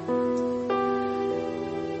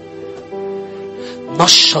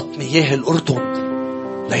 نشط مياه الأردن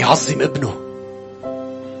ليعظم ابنه.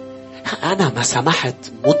 أنا ما سمحت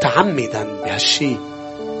متعمدا بهالشيء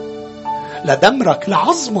لدمرك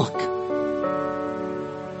لعظمك.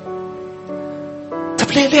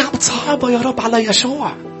 طب ليه عم تصعبها يا رب على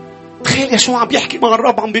يشوع؟ تخيل يشوع عم بيحكي مع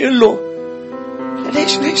الرب عم بيقول له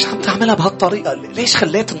ليش عم تعملها بهالطريقة؟ ليش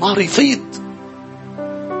خليت النار يفيض؟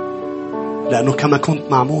 لأنه كما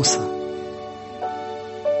كنت مع موسى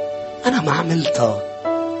أنا ما عملتها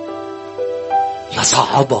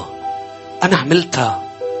لصعبة. أنا عملتها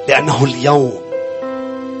لأنه اليوم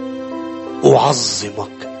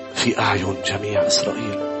أعظمك في أعين جميع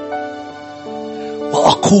إسرائيل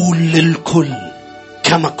وأقول للكل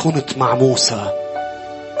كما كنت مع موسى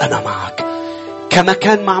أنا معك. كما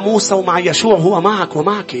كان مع موسى ومع يشوع هو معك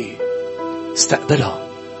ومعك. استقبلها.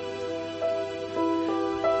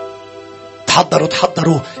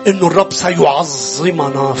 تحضروا إنه الرب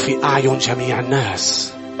سيعظمنا في أعين جميع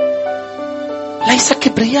الناس. ليس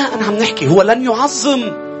كبرياء أنا عم نحكي. هو لن يعظم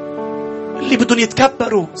اللي بدهم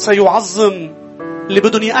يتكبروا، سيعظم اللي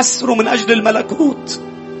بدهم يأثروا من أجل الملكوت.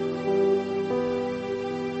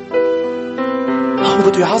 هو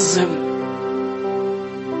بده يعظم.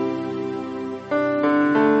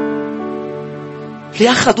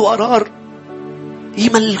 اللي أخذوا قرار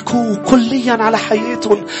يملكوا كليا على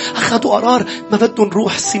حياتهم، أخذوا قرار ما بدهم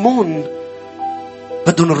نروح سيمون،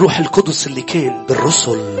 بدهم الروح القدس اللي كان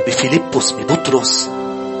بالرسل بفيليبوس ببطرس.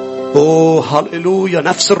 هاليلويا.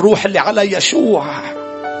 نفس الروح اللي على يشوع.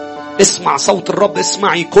 اسمع صوت الرب.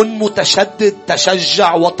 اسمعي. كن متشدد.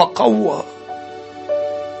 تشجع وتقوى.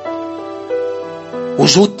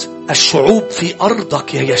 وجود الشعوب في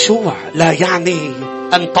أرضك يا يشوع لا يعني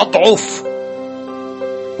أن تضعف.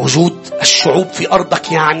 وجود الشعوب في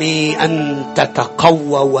أرضك يعني أن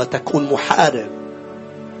تتقوى وتكون محارب.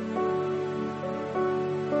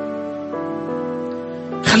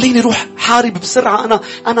 خليني روح حارب بسرعة.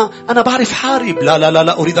 أنا بعرف حارب.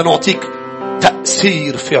 لا أريد أن أعطيك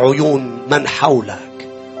تأثير في عيون من حولك.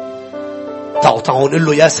 تعالوا نقول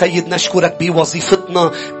له يا سيد نشكرك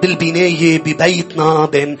بوظيفتنا بالبناية ببيتنا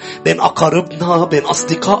بين أقاربنا بين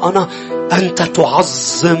أصدقائنا. أنت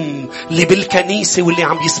تعظم اللي بالكنيسة واللي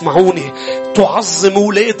عم يسمعوني. تعظم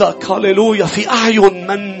أولادك هاليلويا في أعين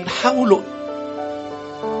من حولهم.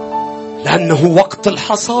 لأنه وقت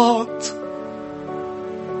الحصاد.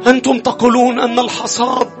 أنتم تقولون أن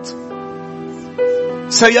الحصاد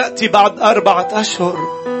سيأتي بعد 4 أشهر.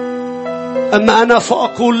 أما أنا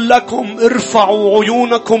فأقول لكم ارفعوا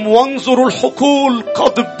عيونكم وانظروا الحقول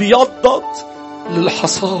قد ابيضت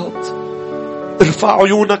للحصاد. ارفع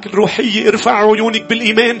عيونك الروحية. ارفع عيونك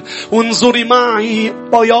بالإيمان وانظري معي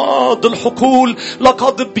بياض الحقول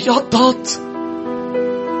لقد ابيضت.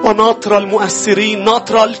 وناطر المؤثرين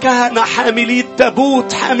ناطر الكهنة حاملي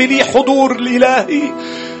التابوت حاملي حضور الإلهي.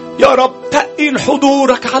 يا رب تقل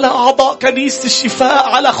حضورك على أعضاء كنيسة الشفاء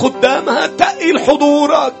على خدامها. تقل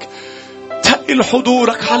حضورك. تقل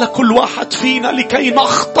حضورك على كل واحد فينا لكي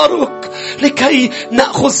نخترق لكي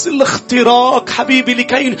نأخذ الاختراق حبيبي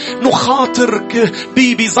لكي نخاطر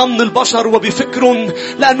بظن البشر وبفكر.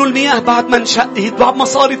 لأنه المياه بعد ما انشقت بعد ما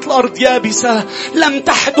صارت الأرض يابسة لم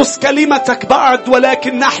تحدث كلمتك بعد.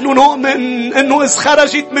 ولكن نحن نؤمن أنه إذ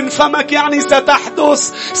خرجت من فمك يعني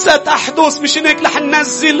ستحدث. مش هيك رح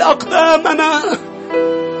ننزل أقدامنا.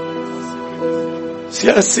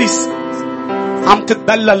 يا أسيس عم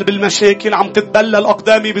تتبلل بالمشاكل. عم تتبلل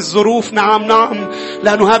أقدامي بالظروف. نعم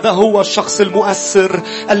لأنه هذا هو الشخص المؤثر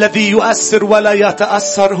الذي يؤثر ولا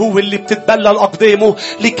يتأثر. هو اللي بتتبلل أقدامه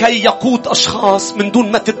لكي يقود أشخاص من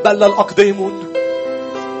دون ما تتبلل أقدامهم.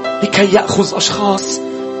 لكي يأخذ أشخاص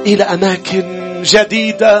إلى أماكن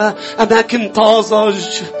جديدة، أماكن طازج.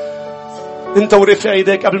 أنت ورفع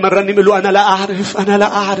يديك قبل ما نرنم له أنا لا أعرف، أنا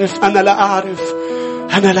لا أعرف، أنا لا أعرف،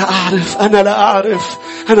 أنا لا أعرف، أنا لا أعرف،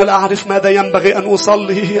 أنا لا أعرف ماذا ينبغي أن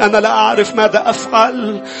أصلي، أنا لا أعرف ماذا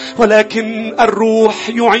أفعل، ولكن الروح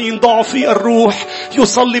يعين ضعفي، الروح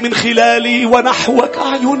يصلي من خلالي ونحوك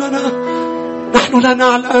أعيننا. نحن لا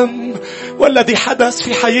نعلم، والذي حدث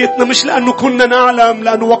في حياتنا مش لأنه كنا نعلم،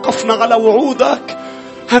 لأنه وقفنا على وعودك.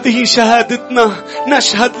 هذه شهادتنا،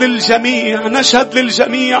 نشهد للجميع، نشهد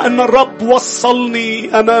للجميع أن الرب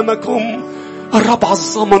وصلني أمامكم. الرب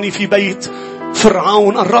عظمني في بيت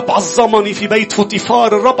فرعون، الرب عظمني في بيت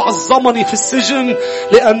فوتيفار، الرب عظمني في السجن،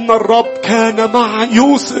 لأن الرب كان مع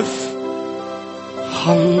يوسف.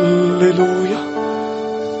 هللويا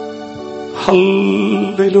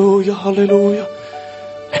هللويا هللويا.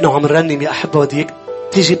 احنا عم نرنم يا أحبة، وديك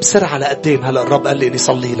تيجي بسرعة لقدام. هلأ الرب قال لي اني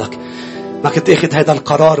صلي لك، ما كنت اخذ هذا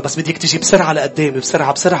القرار، بس بديك تيجي بسرعة لقدام،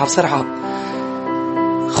 بسرعة بسرعة بسرعة.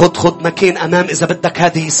 خد مكان أمام إذا بدك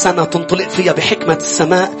هذه السنة تنطلق فيها بحكمة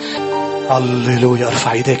السماء. هللويا.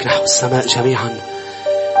 ارفع يديك نحو السماء جميعا.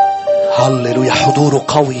 هللويا. حضوره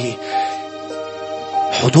قوي،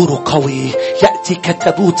 حضوره قوي. يأتي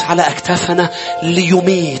كتابوت على أكتافنا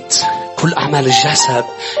ليميت كل أعمال الجسد،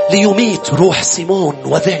 ليميت روح سيمون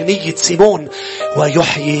وذهنية سيمون،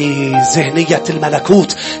 ويحيي ذهنية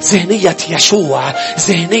الملكوت، ذهنية يشوع،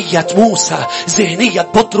 ذهنية موسى، ذهنية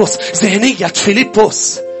بطرس، ذهنية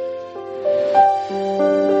فيليبوس.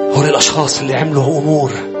 هؤلاء الأشخاص اللي عملوا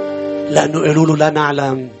أمور لأنه قالوا له لا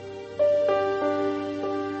نعلم.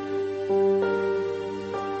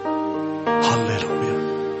 هللويا.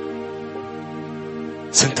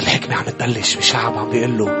 سنة الحكمة عم تبلش بشعب عم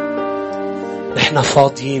بيقول له نحن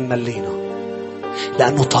فاضيين ملينا،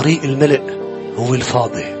 لأنه طريق الملء هو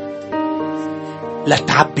الفاضي. لا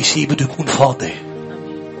تعبي شيء بده يكون فاضي.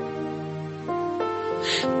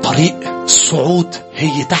 طريق الصعود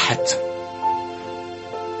هي تحت،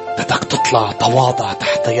 بدك تطلع تواضع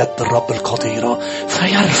تحت يد الرب القديرة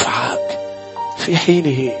فيرفعك في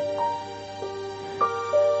حينه.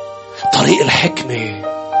 طريق الحكمة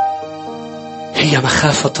هي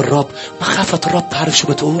مخافة الرب. مخافة الرب تعرف شو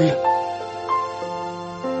بتقول؟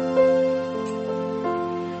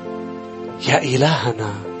 يا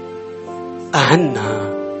إلهنا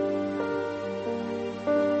أعنا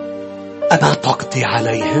أنا تقضي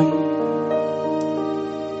عليهم،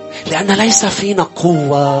 لأن ليس فينا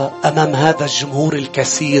قوة أمام هذا الجمهور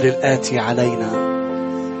الكثير الآتي علينا،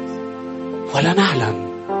 ولا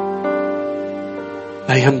نعلم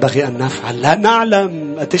ما ينبغي أن نفعل. لا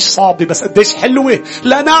نعلم. قديش صعبة بس قديش حلوة.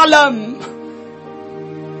 لا نعلم.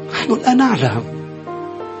 نحن لا نعلم.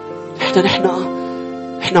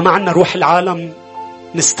 إحنا ما عنا روح العالم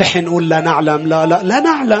نستحي نقول لا نعلم. لا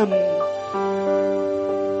نعلم،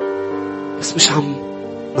 بس مش عم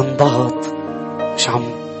ننضغط، مش عم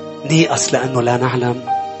نيأس لأنه لا نعلم،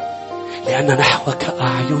 لأن نحوك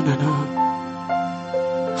أعيننا.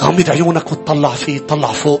 غمض عيونك وتطلع فيه،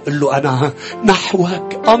 طلع فوق، قل له أنا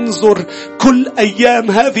نحوك أنظر كل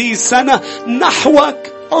أيام هذه السنة، نحوك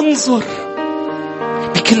أنظر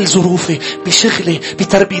بكل ظروفي، بشغلي،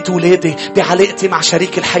 بتربية أولادي، بعلاقتي مع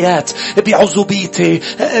شريك الحياة، بعزوبيتي،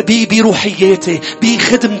 بروحياتي،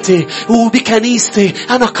 بخدمتي وبكنيستي.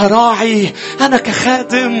 أنا كراعي، أنا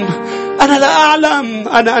كخادم، أنا لا أعلم.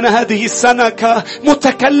 أنا هذه السنة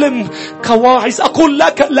كمتكلم، كواعظ أقول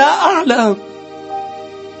لك لا أعلم.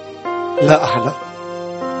 لا أعلم،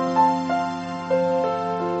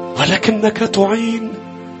 ولكنك تعين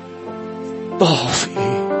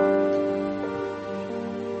ضعفي.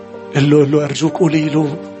 قل له أرجوك قولي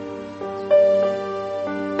له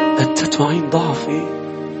أنت تعين ضعفي.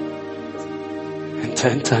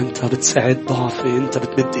 أنت بتساعد ضعفي، أنت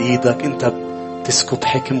بتمد إيدك، أنت بتسكب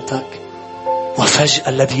حكمتك. وفجأة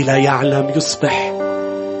الذي لا يعلم يصبح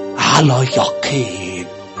على يقين.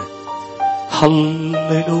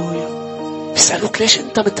 هللويا. بيسألوك ليش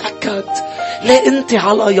أنت متأكد؟ ليه أنت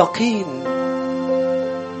على يقين؟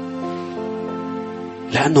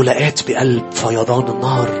 لأنه لقيت بقلب فيضان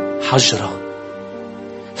النار حجرة،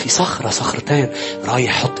 في صخرتين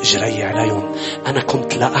رايح حط إجري عليهم. أنا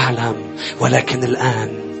كنت لا أعلم، ولكن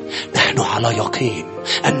الآن نحن على يقين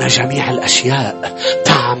أن جميع الأشياء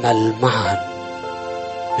تعمل معا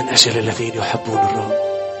من أجل الذين يحبون الرب.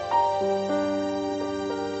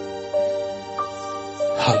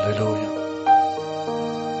 هللويا.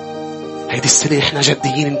 هيدي السنة إحنا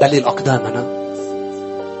جديين نبلل أقدامنا.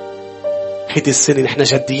 هيدي السنة نحن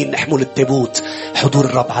جديين نحمل التابوت، حضور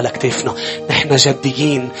الرب على كتافنا. نحن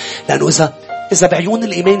جديين، لأنه إذا بعيون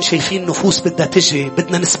الإيمان شايفين نفوس بدها تجي،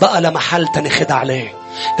 بدنا نسبقها لمحل تنخد عليه،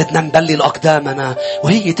 بدنا نبلل أقدامنا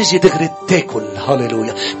وهي تجي دغري تاكل.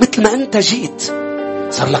 هاليلويا. مثل ما أنت جيت،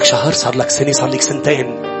 صار لك شهر، صار لك سنة، صار لك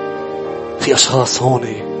سنتين. في أشخاص هون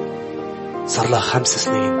صار لها 5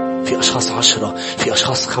 سنين، في أشخاص 10، في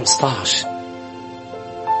أشخاص 15،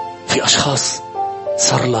 في أشخاص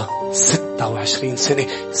صار لها 26 سنة.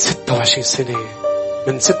 26 سنة،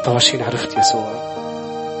 من 26 عرفت يسوع.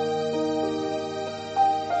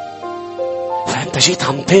 فأنت جيت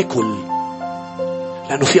عم تاكل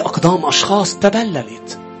لأنه في أقدام أشخاص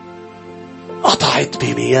تبللت، قطعت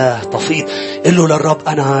بمياه طفيت. قل له للرب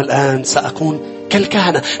أنا الآن سأكون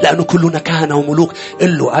كالكهنة، لأنه كلنا كهنة وملوك.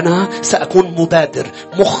 قل له أنا سأكون مبادر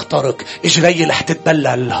مخترق، إجري رح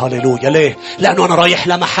تتبلل. هاليلويا. ليه؟ لأنه أنا رايح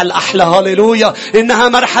لمحل أحلى. هاليلويا. إنها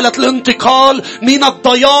مرحلة الانتقال من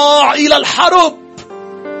الضياع إلى الحرب.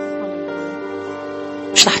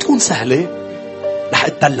 مش رح تكون سهلة، رح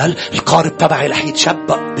اتبلل. القارب تبعي رح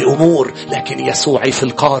يتشبق بأمور، لكن يسوعي في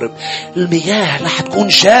القارب. المياه رح تكون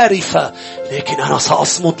جارفة، لكن أنا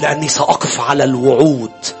سأصمد لأني سأقف على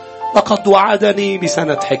الوعود. لقد وعدني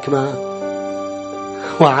بسنة حكمة،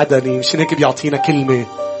 وعدني. مش هيك بيعطينا كلمة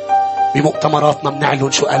بمؤتمراتنا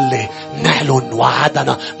بنعلن شو قال لي؟ نعلن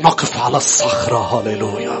وعدنا نقف على الصخرة.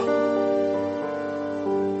 هاليلويا.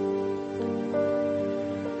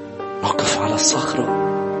 نقف على الصخرة.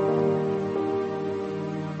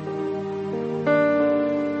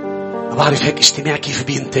 ما بعرف هيك اجتماع كيف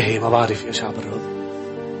بينتهي، ما بعرف يا شعب الرب،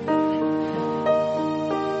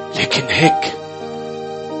 لكن هيك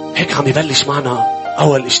عم يبلش معنا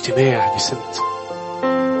أول اجتماع بسنة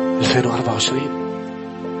 2024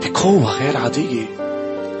 بقوة غير عادية،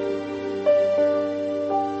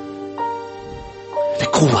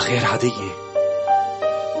 بقوة غير عادية.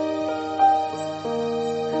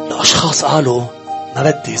 لأشخاص قالوا ما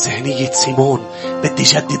بدي ذهنية سيمون، بدي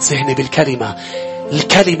جدد ذهني بالكلمة.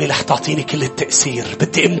 الكلمة رح تعطيني كل التأثير،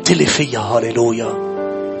 بدي امتلي فيها. هاليلويا.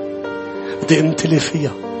 بدي امتلي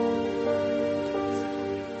فيها.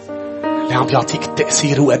 اللي عم بيعطيك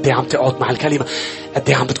التأثير هو قد ايه عم تقعد مع الكلمة، قد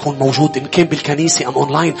ايه عم بتكون موجود، إن كان بالكنيسة أم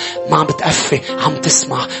أونلاين. ما عم بتقفي، عم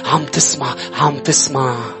تسمع، عم تسمع، عم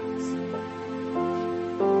تسمع.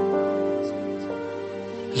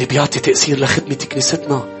 اللي بيعطي تأثير لخدمة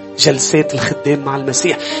كنيستنا جلسات الخدام مع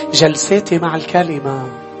المسيح، جلساتي مع الكلمة.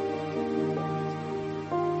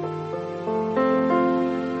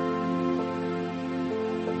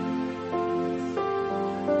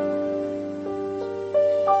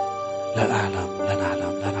 لا أعلم، لا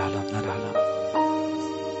نعلم، لا نعلم، لا نعلم.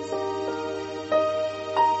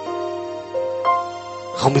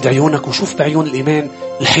 غمض عيونك وشوف بعيون الإيمان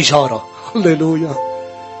الحجارة. هللويا.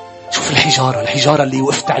 شوف الحجارة اللي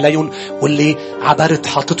وقفت عليهم واللي عبرت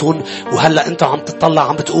حاطتهم، وهلأ أنت عم تطلع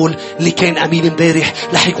عم بتقول اللي كان أمين امبارح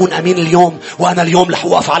رح يكون أمين اليوم، وأنا اليوم رح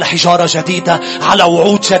أوقف على حجارة جديدة، على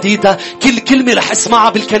وعود جديدة. كل كلمة رح اسمعها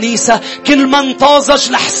بالكنيسة، كل من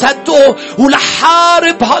طازج رح صدقه ورح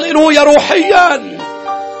حارب. هاليلويا. روحيا.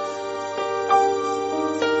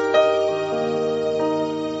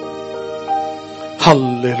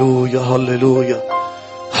 هاليلويا. هاليلويا.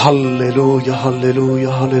 هاليلويا. هاليلويا.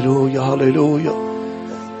 هاليلويا. هاليلويا.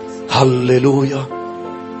 هاليلويا.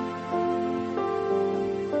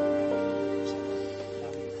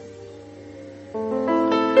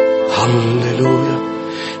 هاليلويا.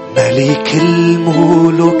 ملك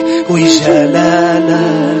الملوك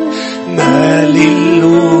وجلالك، مالي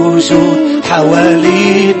الوجود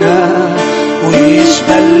حوالينا،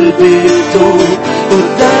 ويجبل بيته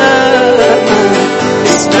قدامك،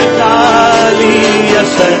 اسمك عالي يا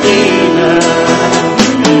فدينا.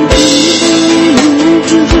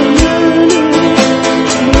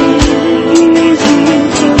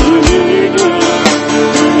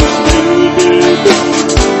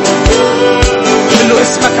 كله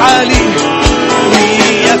اسمك عالي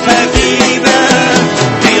يا فدينا،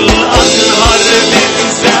 بالأنهار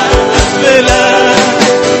بتزف لك،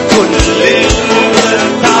 كل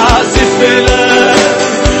تعزف لك.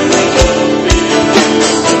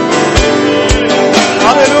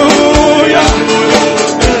 هاليلويا.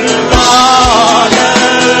 تعالى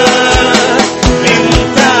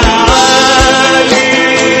انت عالي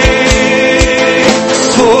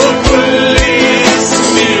فوق كل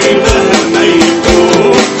اسم مهما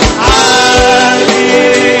يكون عالي.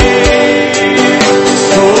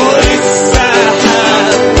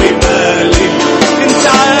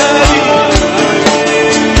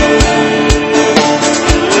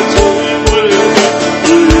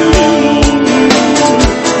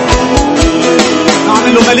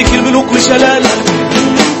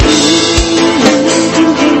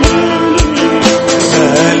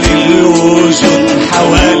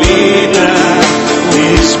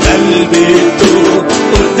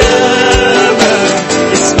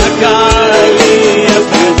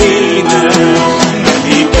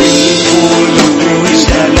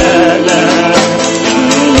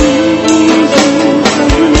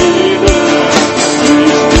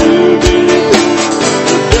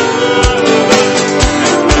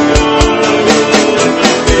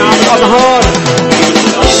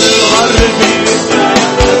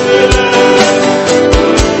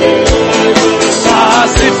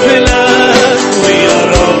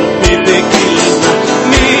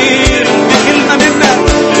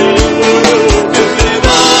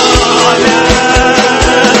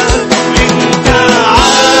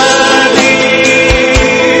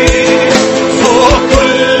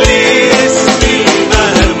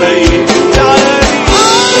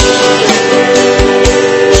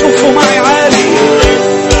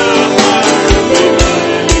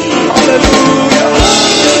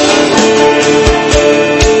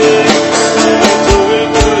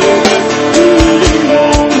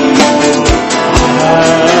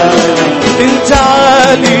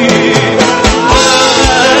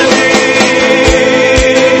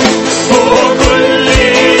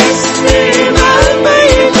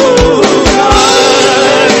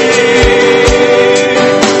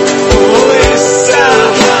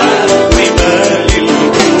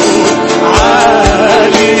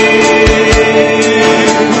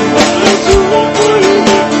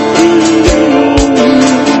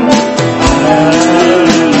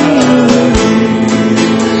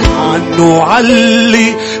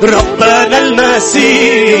 نعلي ربنا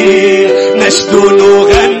المسيح، نشد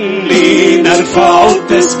نغني نرفع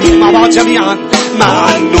التسبيح. مع بعض جميعا،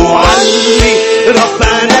 معا نعلي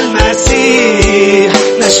ربنا المسيح،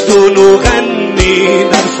 نشد نغني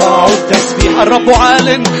نرفع التسبيح. الرب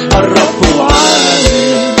عال، الرب عال،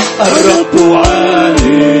 الرب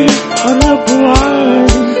عال، الرب عال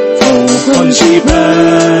فوق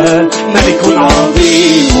الجبال. ملك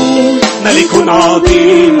عظيم، ملك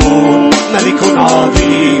عظيم، ملك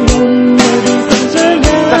عظيم.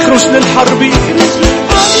 نخرج للحرب،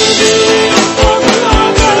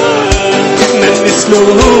 من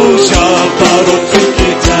مثله جبار في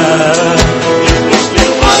القتال. نخرج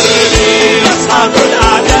للحرب نصعد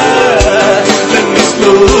الأعداء، من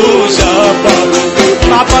مثله جبار.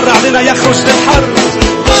 مع بر علينا يخرج للحرب.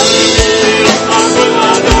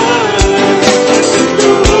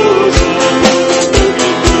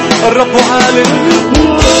 الرب عالي،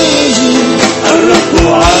 الرب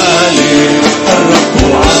عالي، الرب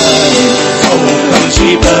عالي فوق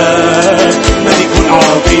الجبال. ملك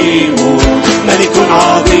عظيم، ملك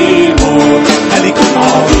عظيم، ملك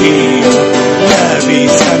عظيم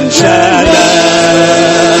لابس الجلال.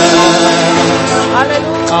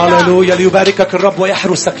 هللويا. ليباركك الرب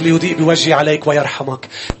ويحرسك، ليضيء بوجهه عليك ويرحمك،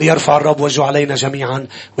 ليرفع الرب وجهه علينا جميعا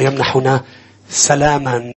ويمنحنا سلاما.